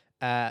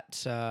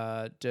at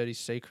Dirty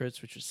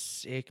Secrets, which was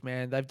sick,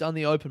 man. They've done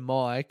the open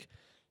mic.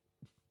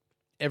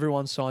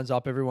 Everyone signs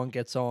up, everyone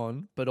gets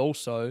on, but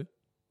also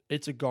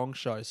it's a gong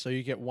show, so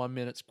you get 1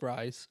 minute's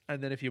grace,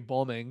 and then if you're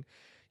bombing,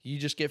 you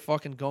just get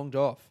fucking gonged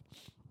off.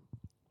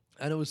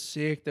 And it was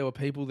sick. There were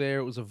people there.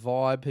 It was a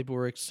vibe. People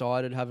were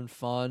excited, having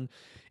fun.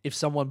 If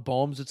someone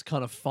bombs, it's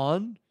kind of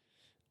fun.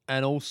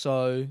 And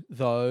also,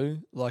 though,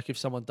 like if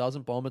someone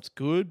doesn't bomb, it's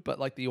good. But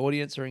like the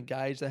audience are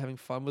engaged. They're having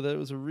fun with it. It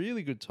was a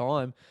really good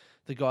time.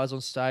 The guys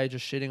on stage are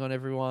shitting on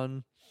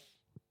everyone.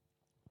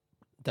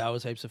 That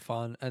was heaps of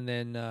fun. And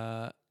then,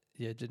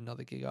 did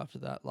another gig after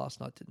that.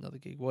 Last night did another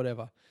gig.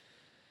 Whatever.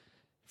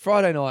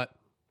 Friday night.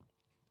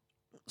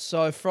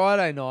 So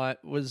Friday night,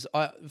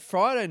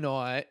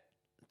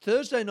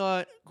 Thursday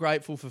night,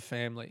 grateful for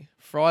family.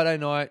 Friday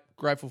night,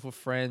 grateful for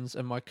friends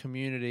and my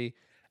community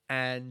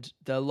and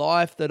the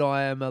life that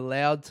I am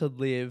allowed to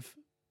live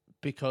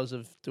because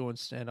of doing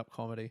stand-up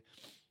comedy.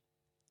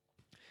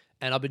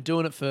 And I've been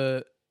doing it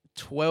for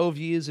 12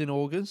 years in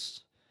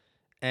August,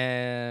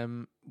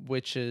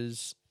 which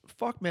is,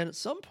 fuck man, at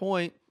some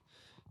point,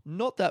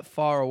 not that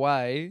far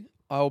away,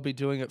 I'll be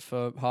doing it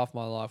for half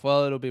my life.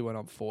 Well, it'll be when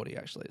I'm 40,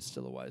 actually. It's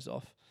still a ways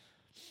off.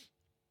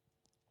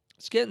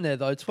 It's getting there,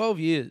 though. 12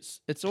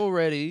 years. It's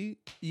already...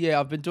 Yeah,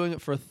 I've been doing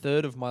it for a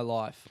third of my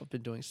life. I've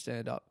been doing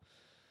stand-up.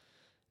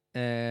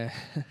 And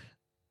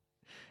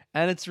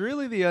it's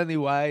really the only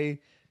way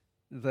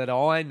that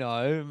I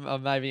know, or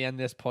maybe end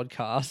this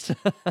podcast.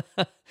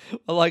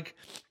 Like,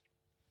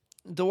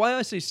 the way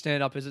I see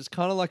stand-up is it's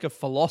kind of like a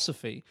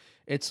philosophy.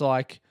 It's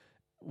like,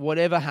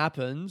 whatever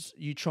happens,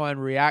 you try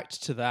and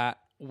react to that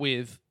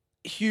with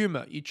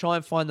humor. You try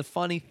and find the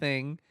funny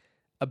thing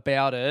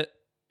about it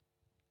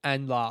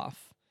and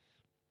laugh.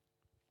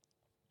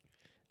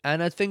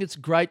 And I think it's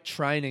great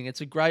training. It's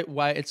a great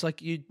way. It's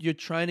like you're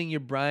training your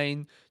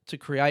brain to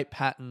create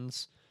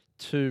patterns,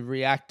 to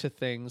react to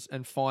things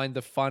and find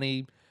the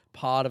funny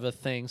part of a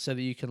thing so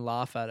that you can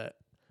laugh at it.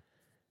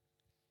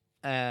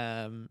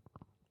 And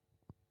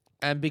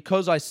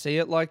because I see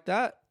it like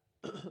that,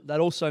 that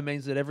also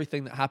means that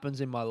everything that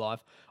happens in my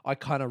life, I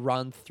kind of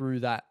run through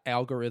that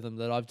algorithm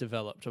that I've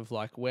developed of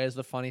like, where's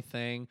the funny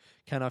thing?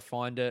 Can I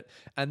find it?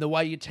 And the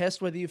way you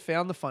test whether you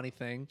found the funny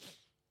thing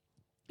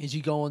is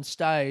you go on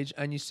stage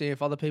and you see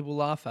if other people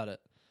laugh at it.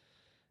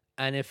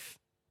 And if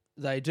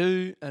they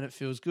do and it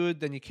feels good,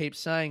 then you keep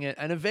saying it.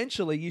 And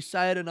eventually you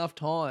say it enough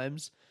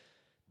times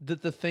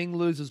that the thing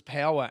loses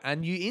power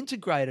and you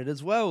integrate it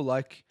as well.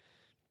 Like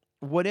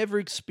whatever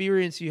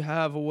experience you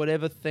have or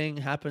whatever thing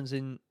happens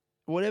in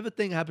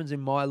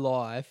my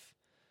life,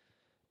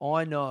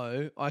 I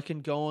know I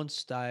can go on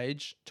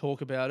stage,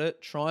 talk about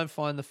it, try and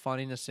find the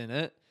funniness in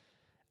it.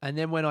 And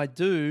then when I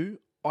do,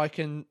 I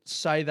can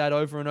say that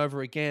over and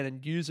over again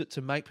and use it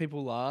to make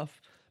people laugh,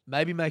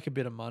 maybe make a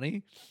bit of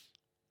money.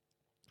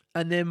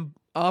 And then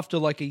after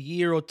like a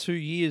year or 2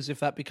 years, if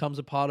that becomes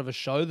a part of a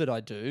show that I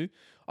do,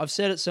 I've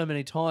said it so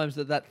many times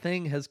that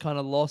thing has kind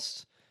of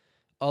lost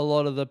a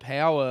lot of the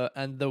power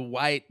and the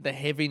weight, the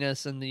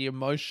heaviness and the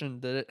emotion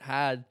that it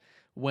had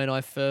when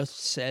I first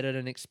said it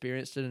and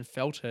experienced it and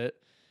felt it.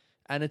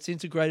 And it's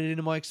integrated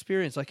into my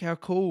experience. Like, how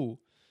cool.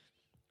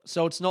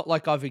 So it's not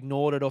like I've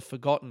ignored it or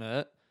forgotten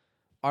it.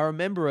 I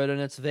remember it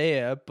and it's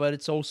there, but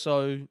it's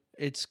also,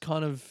 it's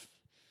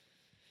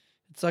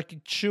like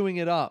chewing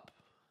it up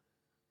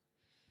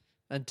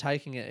and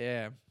taking it,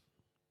 yeah.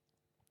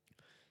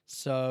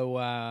 So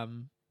I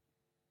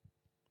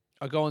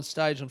go on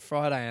stage on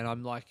Friday and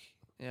I'm like,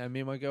 me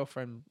and my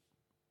girlfriend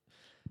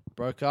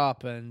broke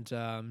up and,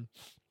 I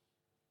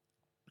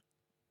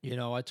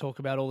talk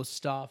about all the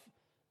stuff.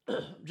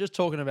 Just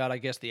talking about, I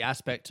guess, the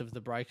aspect of the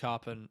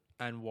breakup and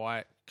why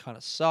it kind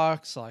of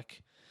sucks.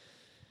 Like,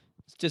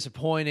 it's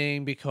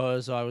disappointing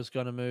because I was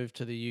going to move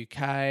to the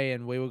UK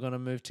and we were going to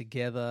move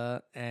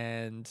together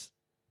and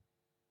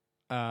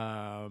we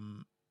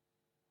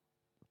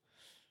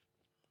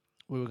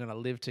were going to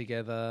live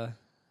together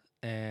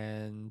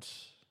and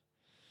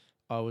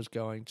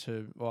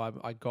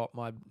I got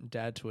my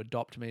dad to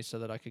adopt me so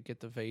that I could get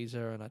the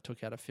visa and I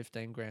took out a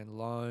 15 grand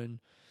loan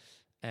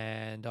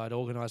and I'd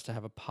organised to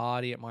have a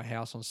party at my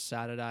house on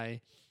Saturday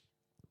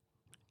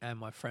and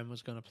my friend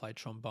was going to play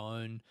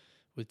trombone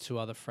with two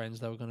other friends.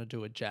 They were going to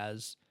do a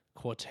jazz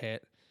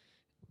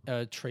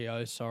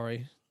trio,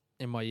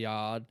 in my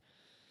yard.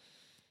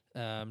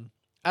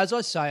 As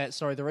I say it,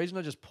 the reason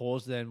I just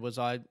paused then was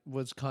I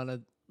was kind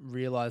of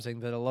realising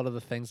that a lot of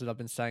the things that I've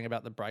been saying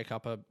about the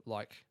breakup are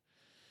like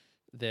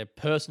they're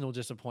personal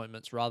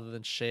disappointments rather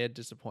than shared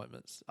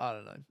disappointments. I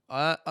don't know.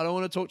 I don't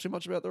want to talk too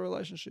much about the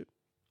relationship.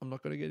 I'm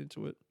not going to get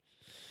into it.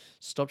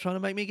 Stop trying to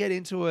make me get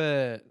into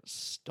it.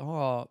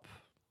 Stop.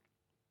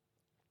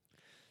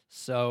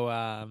 So,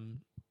 I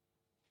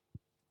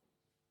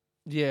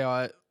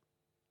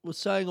was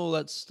saying all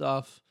that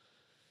stuff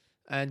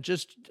and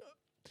just,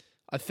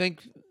 I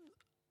think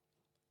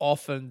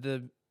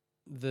often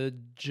the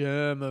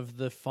germ of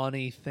the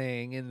funny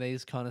thing in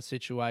these kind of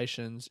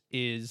situations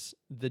is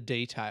the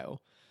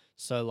detail.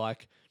 So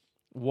like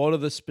what are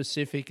the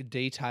specific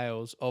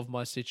details of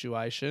my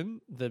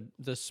situation,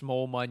 the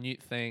small,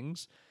 minute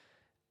things.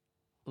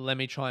 Let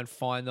me try and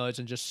find those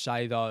and just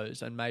say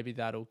those, and maybe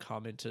that'll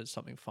come into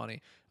something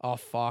funny. Oh,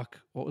 fuck.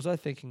 What was I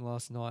thinking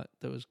last night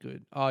that was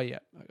good? Oh, yeah,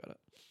 I got it.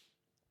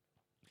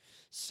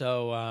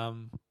 So,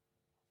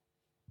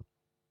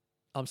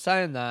 I'm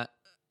saying that,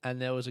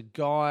 and there was a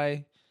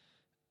guy,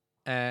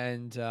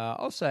 and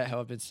I'll say it how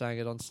I've been saying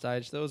it on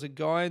stage. There was a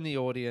guy in the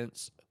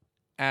audience,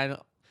 and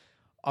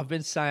I've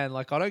been saying,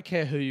 like, I don't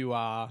care who you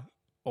are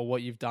or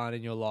what you've done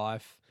in your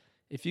life.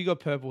 If you got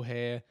purple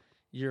hair,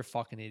 you're a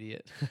fucking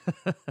idiot.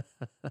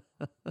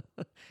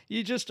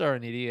 You just are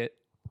an idiot,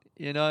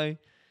 you know?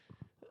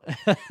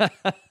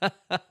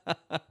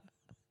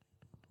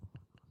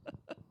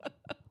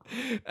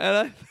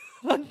 And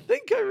I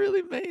think I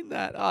really mean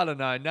that. I don't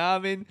know. No, I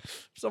mean,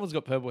 if someone's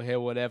got purple hair,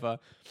 whatever.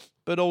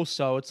 But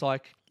also, it's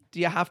like, do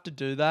you have to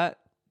do that?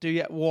 Do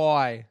you?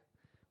 Why?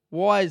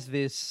 Why is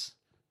this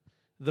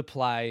the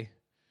play?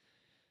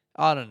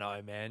 I don't know,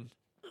 man.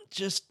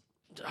 Just,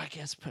 I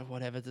guess,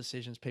 whatever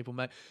decisions people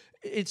make.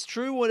 It's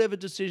true, whatever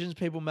decisions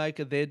people make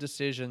are their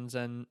decisions,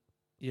 and,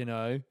 you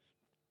know,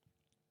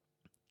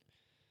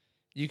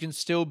 you can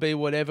still be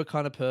whatever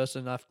kind of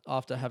person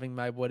after having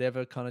made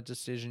whatever kind of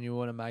decision you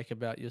want to make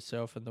about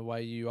yourself and the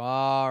way you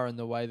are and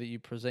the way that you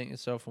present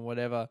yourself and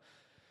whatever.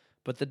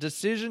 But the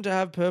decision to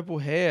have purple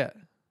hair,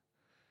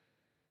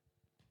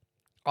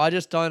 I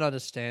just don't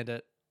understand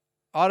it.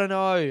 I don't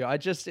know.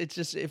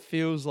 It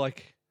feels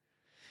like,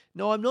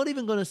 no, I'm not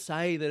even going to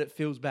say that it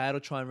feels bad or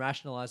try and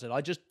rationalize it.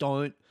 I just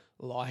don't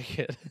like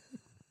it.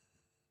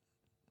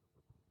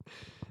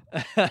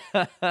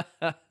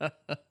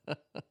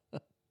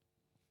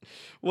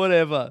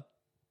 Whatever.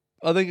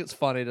 I think it's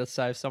funny to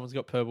say if someone's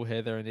got purple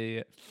hair, they're an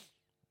idiot.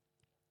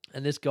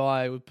 And this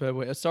guy with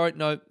purple hair,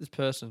 this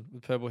person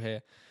with purple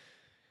hair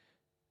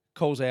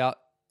calls out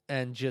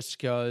and just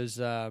goes,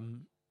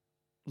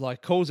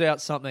 calls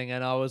out something.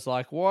 And I was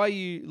like, why are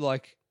you,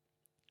 like,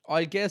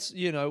 I guess,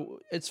 you know,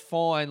 it's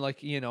fine.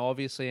 Like, you know,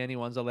 obviously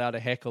anyone's allowed to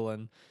heckle.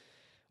 And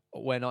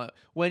I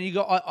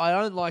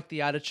don't like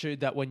the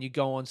attitude that when you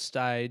go on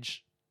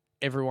stage,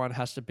 everyone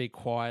has to be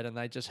quiet and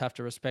they just have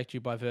to respect you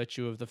by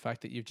virtue of the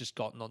fact that you've just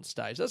gotten on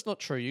stage. That's not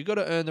true. You've got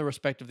to earn the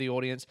respect of the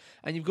audience,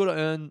 and you've got to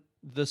earn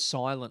the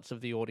silence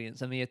of the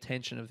audience and the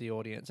attention of the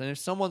audience. And if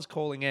someone's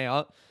calling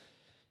out,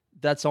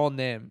 that's on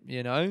them,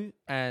 you know?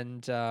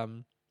 And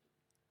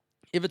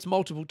if it's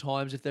multiple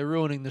times, if they're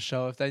ruining the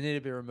show, if they need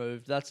to be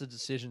removed, that's a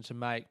decision to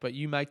make. But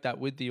you make that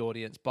with the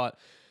audience. But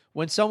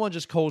when someone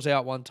just calls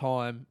out one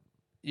time,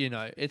 you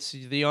know, it's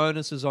the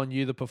onus is on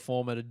you, the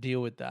performer, to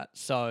deal with that.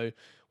 So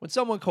when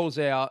someone calls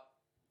out,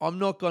 I'm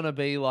not going to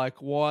be like,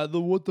 what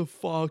the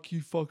fuck,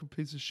 you fucking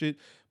piece of shit.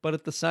 But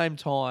at the same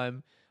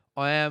time,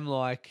 I am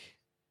like,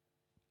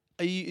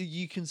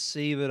 you can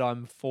see that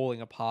I'm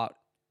falling apart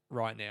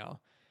right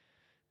now.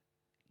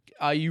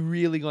 Are you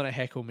really going to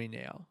heckle me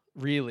now?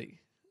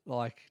 Really?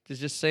 Like, this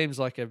just seems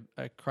like a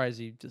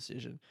crazy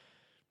decision.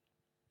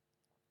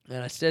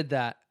 And I said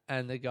that,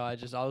 and the guy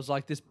I was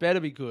like, this better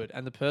be good.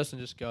 And the person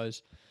just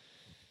goes,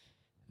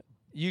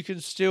 you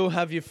can still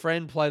have your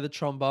friend play the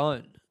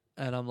trombone.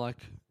 And I'm like,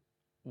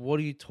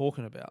 what are you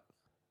talking about?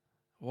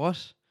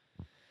 What?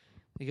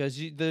 He goes,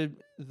 the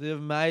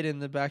mate in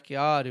the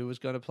backyard who was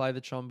going to play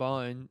the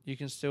trombone, you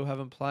can still have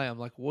him play. I'm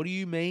like, what do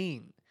you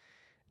mean?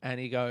 And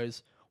he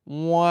goes,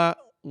 wah,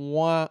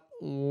 wah,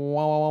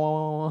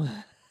 wah.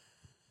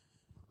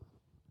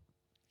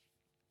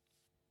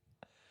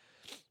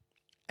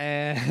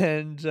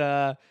 And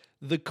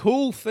the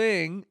cool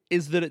thing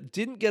is that it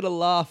didn't get a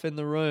laugh in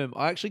the room.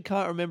 I actually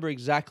can't remember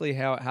exactly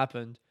how it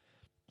happened,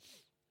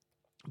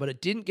 but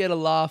it didn't get a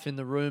laugh in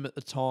the room at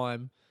the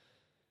time.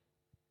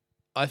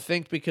 I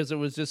think because it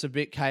was just a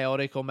bit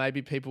chaotic, or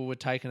maybe people were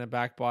taken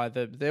aback by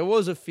there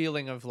was a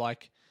feeling of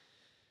like,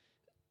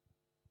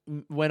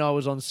 when I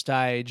was on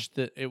stage,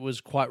 that it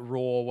was quite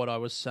raw what I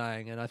was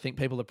saying, and I think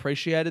people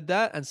appreciated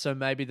that, and so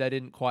maybe they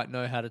didn't quite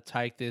know how to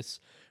take this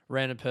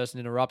random person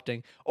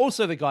interrupting.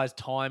 Also, the guy's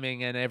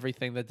timing and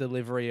everything, the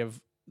delivery of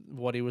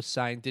what he was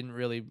saying didn't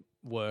really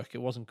work. It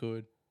wasn't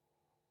good.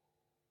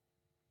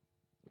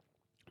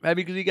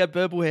 Maybe because he got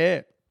purple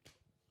hair.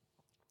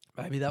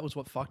 Maybe that was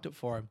what fucked it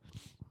for him.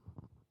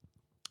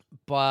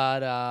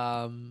 But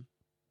I'm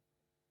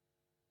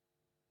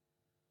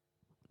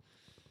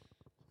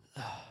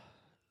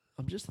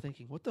just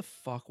thinking, what the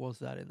fuck was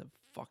that in the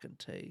fucking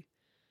tea?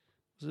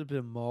 Was it a bit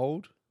of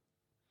mold?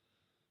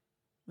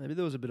 Maybe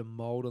there was a bit of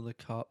mold on the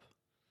cup.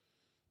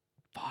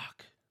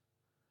 Fuck.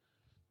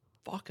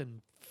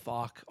 Fucking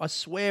fuck. I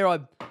swear I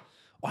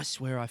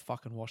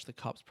fucking washed the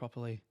cups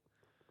properly.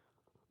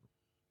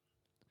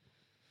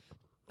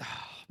 I'm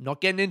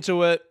not getting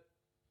into it.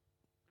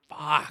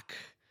 Fuck.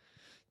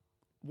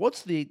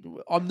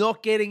 I'm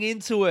not getting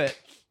into it.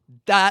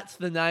 That's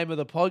the name of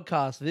the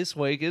podcast this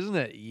week, isn't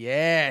it?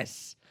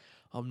 Yes.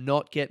 I'm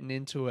not getting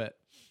into it.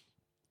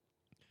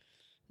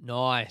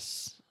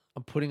 Nice.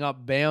 I'm putting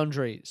up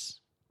boundaries.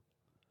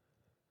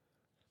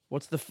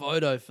 What's the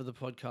photo for the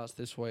podcast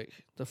this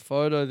week? The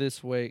photo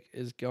this week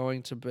is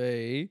going to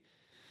be.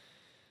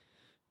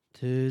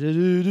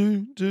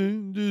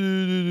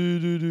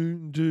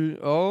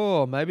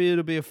 Oh, maybe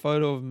it'll be a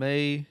photo of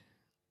me.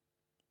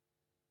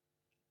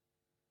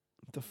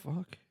 What the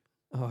fuck?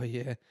 Oh,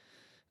 yeah.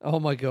 Oh,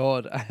 my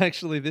God.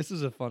 Actually, this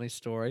is a funny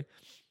story.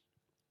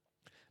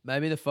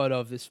 Maybe the photo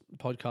of this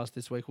podcast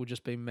this week will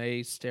just be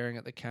me staring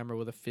at the camera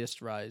with a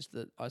fist raised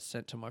that I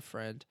sent to my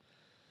friend.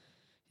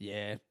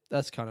 Yeah,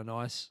 that's kind of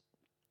nice.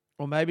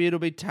 Or maybe it'll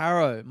be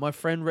tarot. My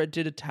friend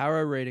did a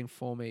tarot reading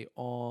for me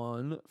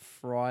on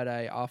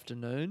Friday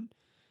afternoon.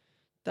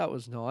 That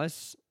was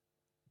nice.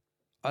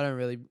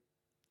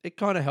 It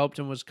kind of helped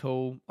and was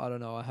cool. I don't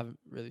know. I haven't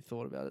really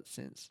thought about it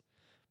since,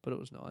 but it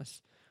was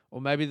nice.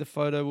 Or maybe the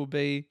photo will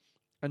be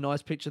a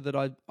nice picture that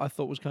I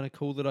thought was kind of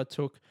cool that I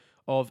took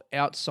of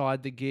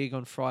outside the gig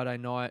on Friday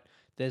night.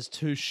 There's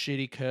two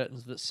shitty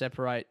curtains that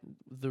separate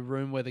the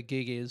room where the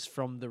gig is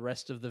from the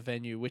rest of the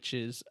venue, which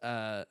is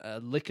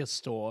a liquor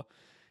store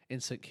in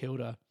St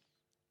Kilda.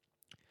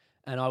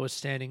 And I was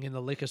standing in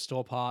the liquor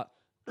store part,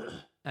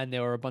 and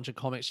there were a bunch of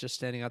comics just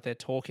standing out there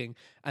talking.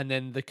 And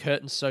then the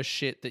curtain's so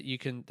shit that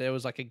there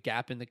was like a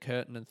gap in the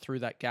curtain, and through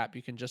that gap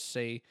you can just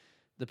see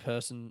the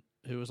person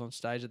who was on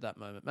stage at that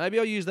moment. Maybe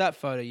I'll use that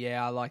photo.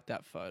 Yeah, I like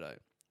that photo.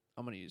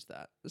 I'm going to use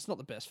that. It's not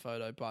the best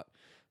photo, but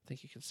I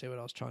think you can see what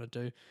I was trying to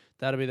do.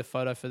 That'll be the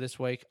photo for this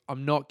week.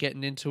 I'm not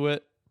getting into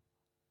it.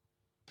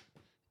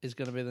 Is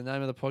going to be the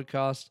name of the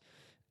podcast.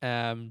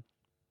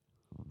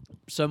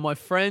 So my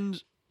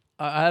friend,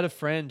 I had a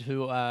friend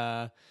who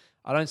I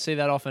don't see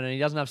that often, and he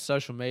doesn't have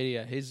social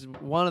media. He's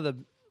one of the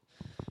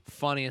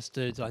funniest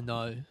dudes I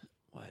know.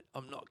 Wait,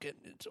 I'm not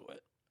getting into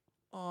it.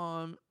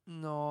 I'm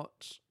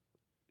not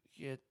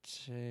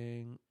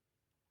getting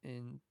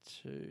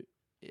into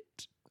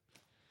it.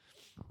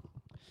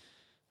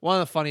 One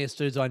of the funniest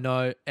dudes I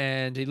know,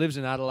 and he lives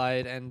in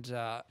Adelaide, and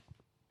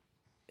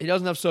he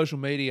doesn't have social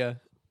media.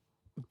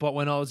 But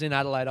when I was in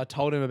Adelaide, I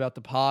told him about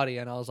the party,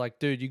 and I was like,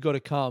 dude, you got to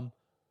come.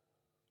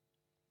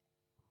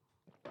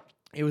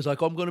 He was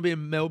like, I'm going to be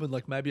in Melbourne.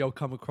 Like, maybe I'll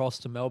come across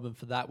to Melbourne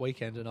for that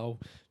weekend, and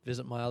I'll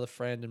visit my other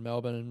friend in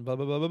Melbourne, and blah,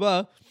 blah, blah, blah,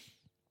 blah.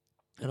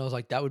 And I was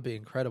like, that would be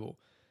incredible.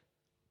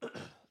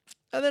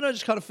 And then I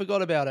just kind of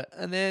forgot about it.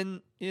 And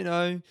then,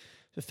 the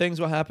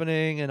things were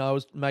happening, and I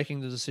was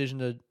making the decision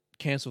to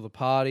cancel the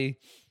party.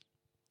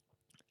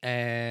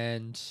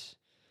 And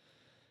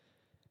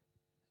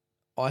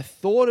I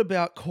thought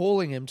about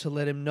calling him to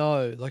let him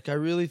know. Like, I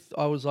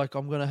was like,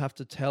 I'm going to have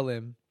to tell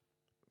him.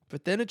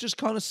 But then it just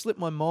kind of slipped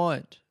my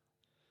mind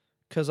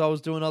because I was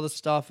doing other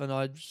stuff, and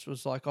I just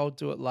was like, I'll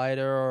do it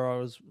later, or I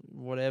was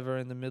whatever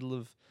in the middle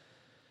of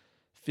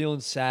feeling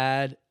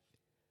sad.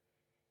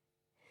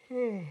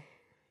 And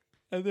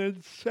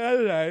then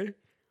Saturday,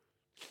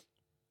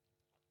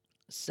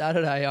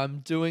 I'm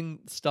doing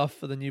stuff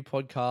for the new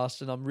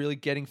podcast, and I'm really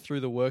getting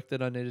through the work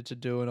that I needed to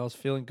do, and I was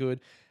feeling good.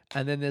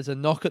 And then there's a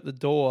knock at the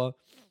door,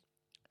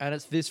 and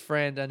it's this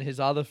friend and his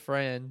other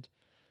friend,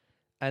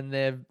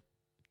 and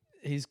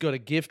he's got a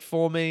gift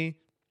for me.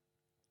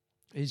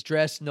 He's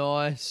dressed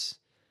nice.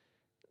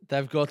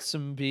 They've got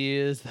some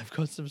beers. They've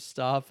got some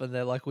stuff, and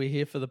they're like, we're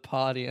here for the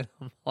party. And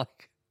I'm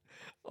like,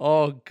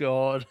 oh,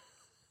 God.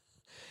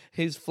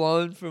 He's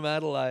flown from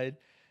Adelaide,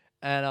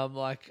 and I'm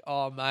like,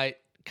 oh, mate,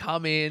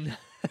 come in.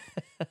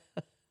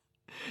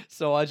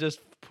 So I just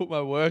put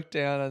my work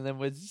down, and then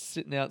we're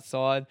sitting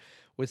outside.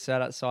 We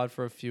sat outside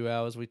for a few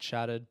hours. We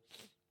chatted.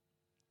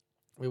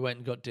 We went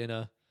and got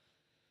dinner.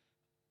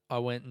 I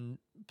went and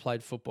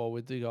played football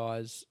with the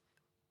guys.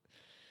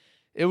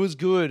 It was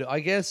good. I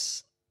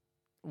guess,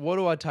 what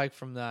do I take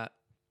from that?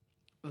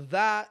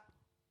 That,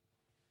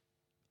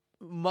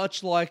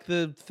 much like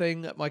the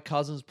thing at my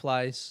cousin's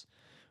place,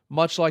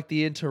 much like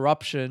the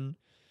interruption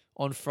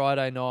on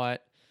Friday night,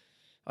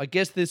 I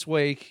guess this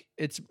week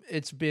it's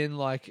been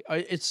like,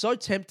 it's so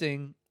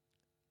tempting,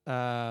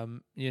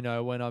 when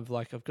I've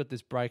got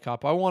this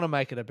breakup. I want to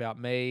make it about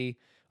me.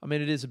 I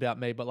mean, it is about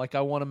me, but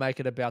I want to make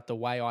it about the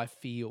way I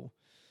feel.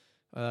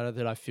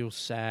 That I feel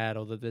sad,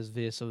 or that there's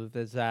this, or that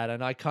there's that.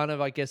 And I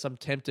guess I'm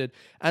tempted.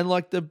 And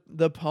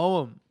the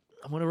poem,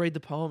 I want to read the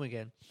poem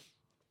again.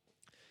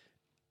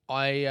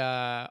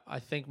 I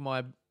think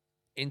my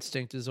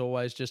instinct is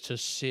always just to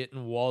sit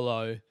and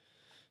wallow.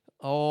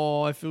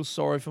 Oh, I feel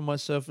sorry for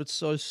myself. It's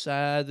so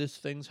sad. This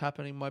thing's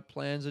happening. My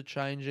plans are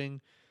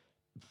changing.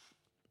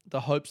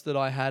 The hopes that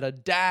I had are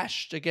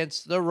dashed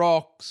against the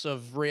rocks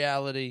of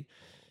reality.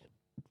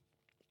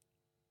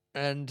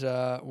 And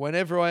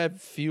whenever I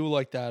feel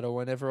like that, or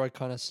whenever I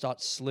kind of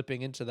start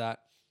slipping into that,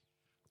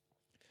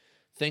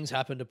 things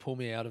happen to pull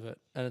me out of it,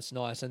 and it's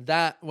nice. And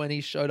that, when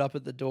he showed up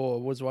at the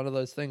door, was one of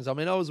those things. I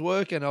mean, I was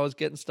working, I was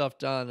getting stuff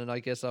done, and I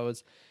guess I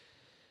was,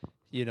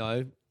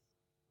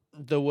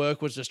 the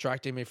work was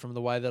distracting me from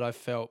the way that I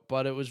felt.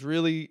 But it was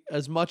really,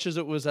 as much as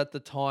it was at the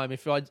time,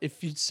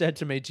 if you'd said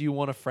to me, do you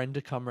want a friend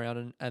to come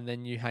around and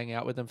then you hang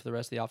out with them for the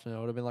rest of the afternoon,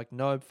 I would have been like,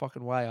 no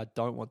fucking way, I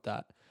don't want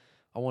that.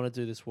 I want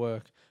to do this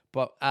work.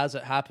 But as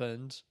it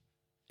happened,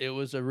 it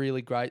was a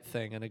really great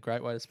thing and a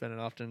great way to spend an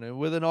afternoon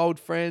with an old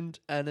friend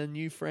and a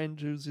new friend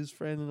who's his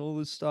friend and all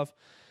this stuff.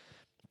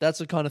 That's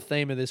the kind of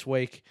theme of this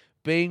week.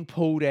 Being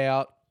pulled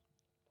out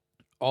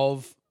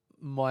of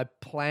my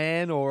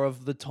plan or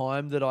of the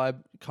time that I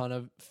kind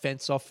of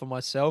fence off for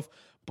myself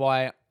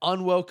by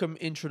unwelcome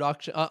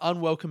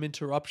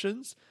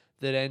interruptions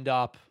that end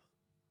up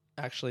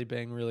actually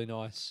being really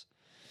nice.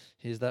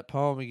 Here's that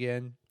poem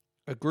again.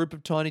 A group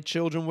of tiny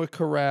children were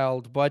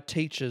corralled by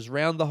teachers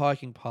round the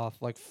hiking path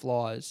like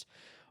flies.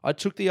 I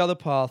took the other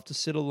path to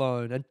sit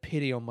alone and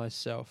pity on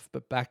myself,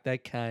 but back they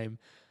came,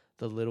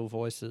 the little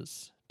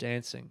voices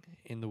dancing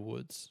in the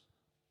woods.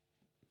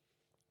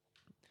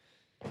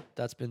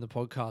 That's been the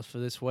podcast for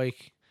this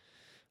week.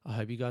 I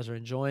hope you guys are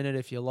enjoying it.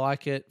 If you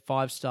like it,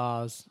 5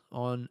 stars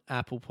on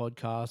Apple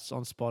Podcasts,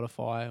 on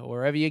Spotify, or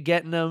wherever you're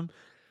getting them.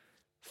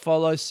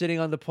 Follow Sitting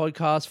Under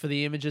Podcast for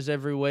the images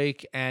every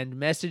week, and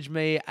message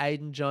me,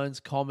 Aiden Jones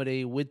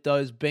Comedy, with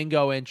those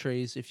bingo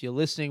entries. If you're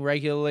listening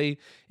regularly,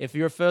 if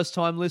you're a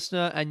first-time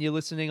listener and you're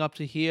listening up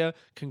to here,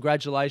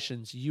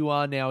 congratulations. You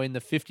are now in the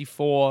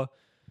 54.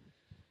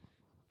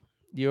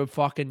 You're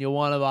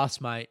one of us,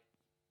 mate.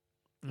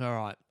 All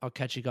right. I'll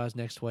catch you guys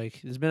next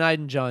week. This has been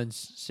Aiden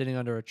Jones, sitting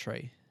under a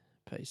tree.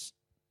 Peace.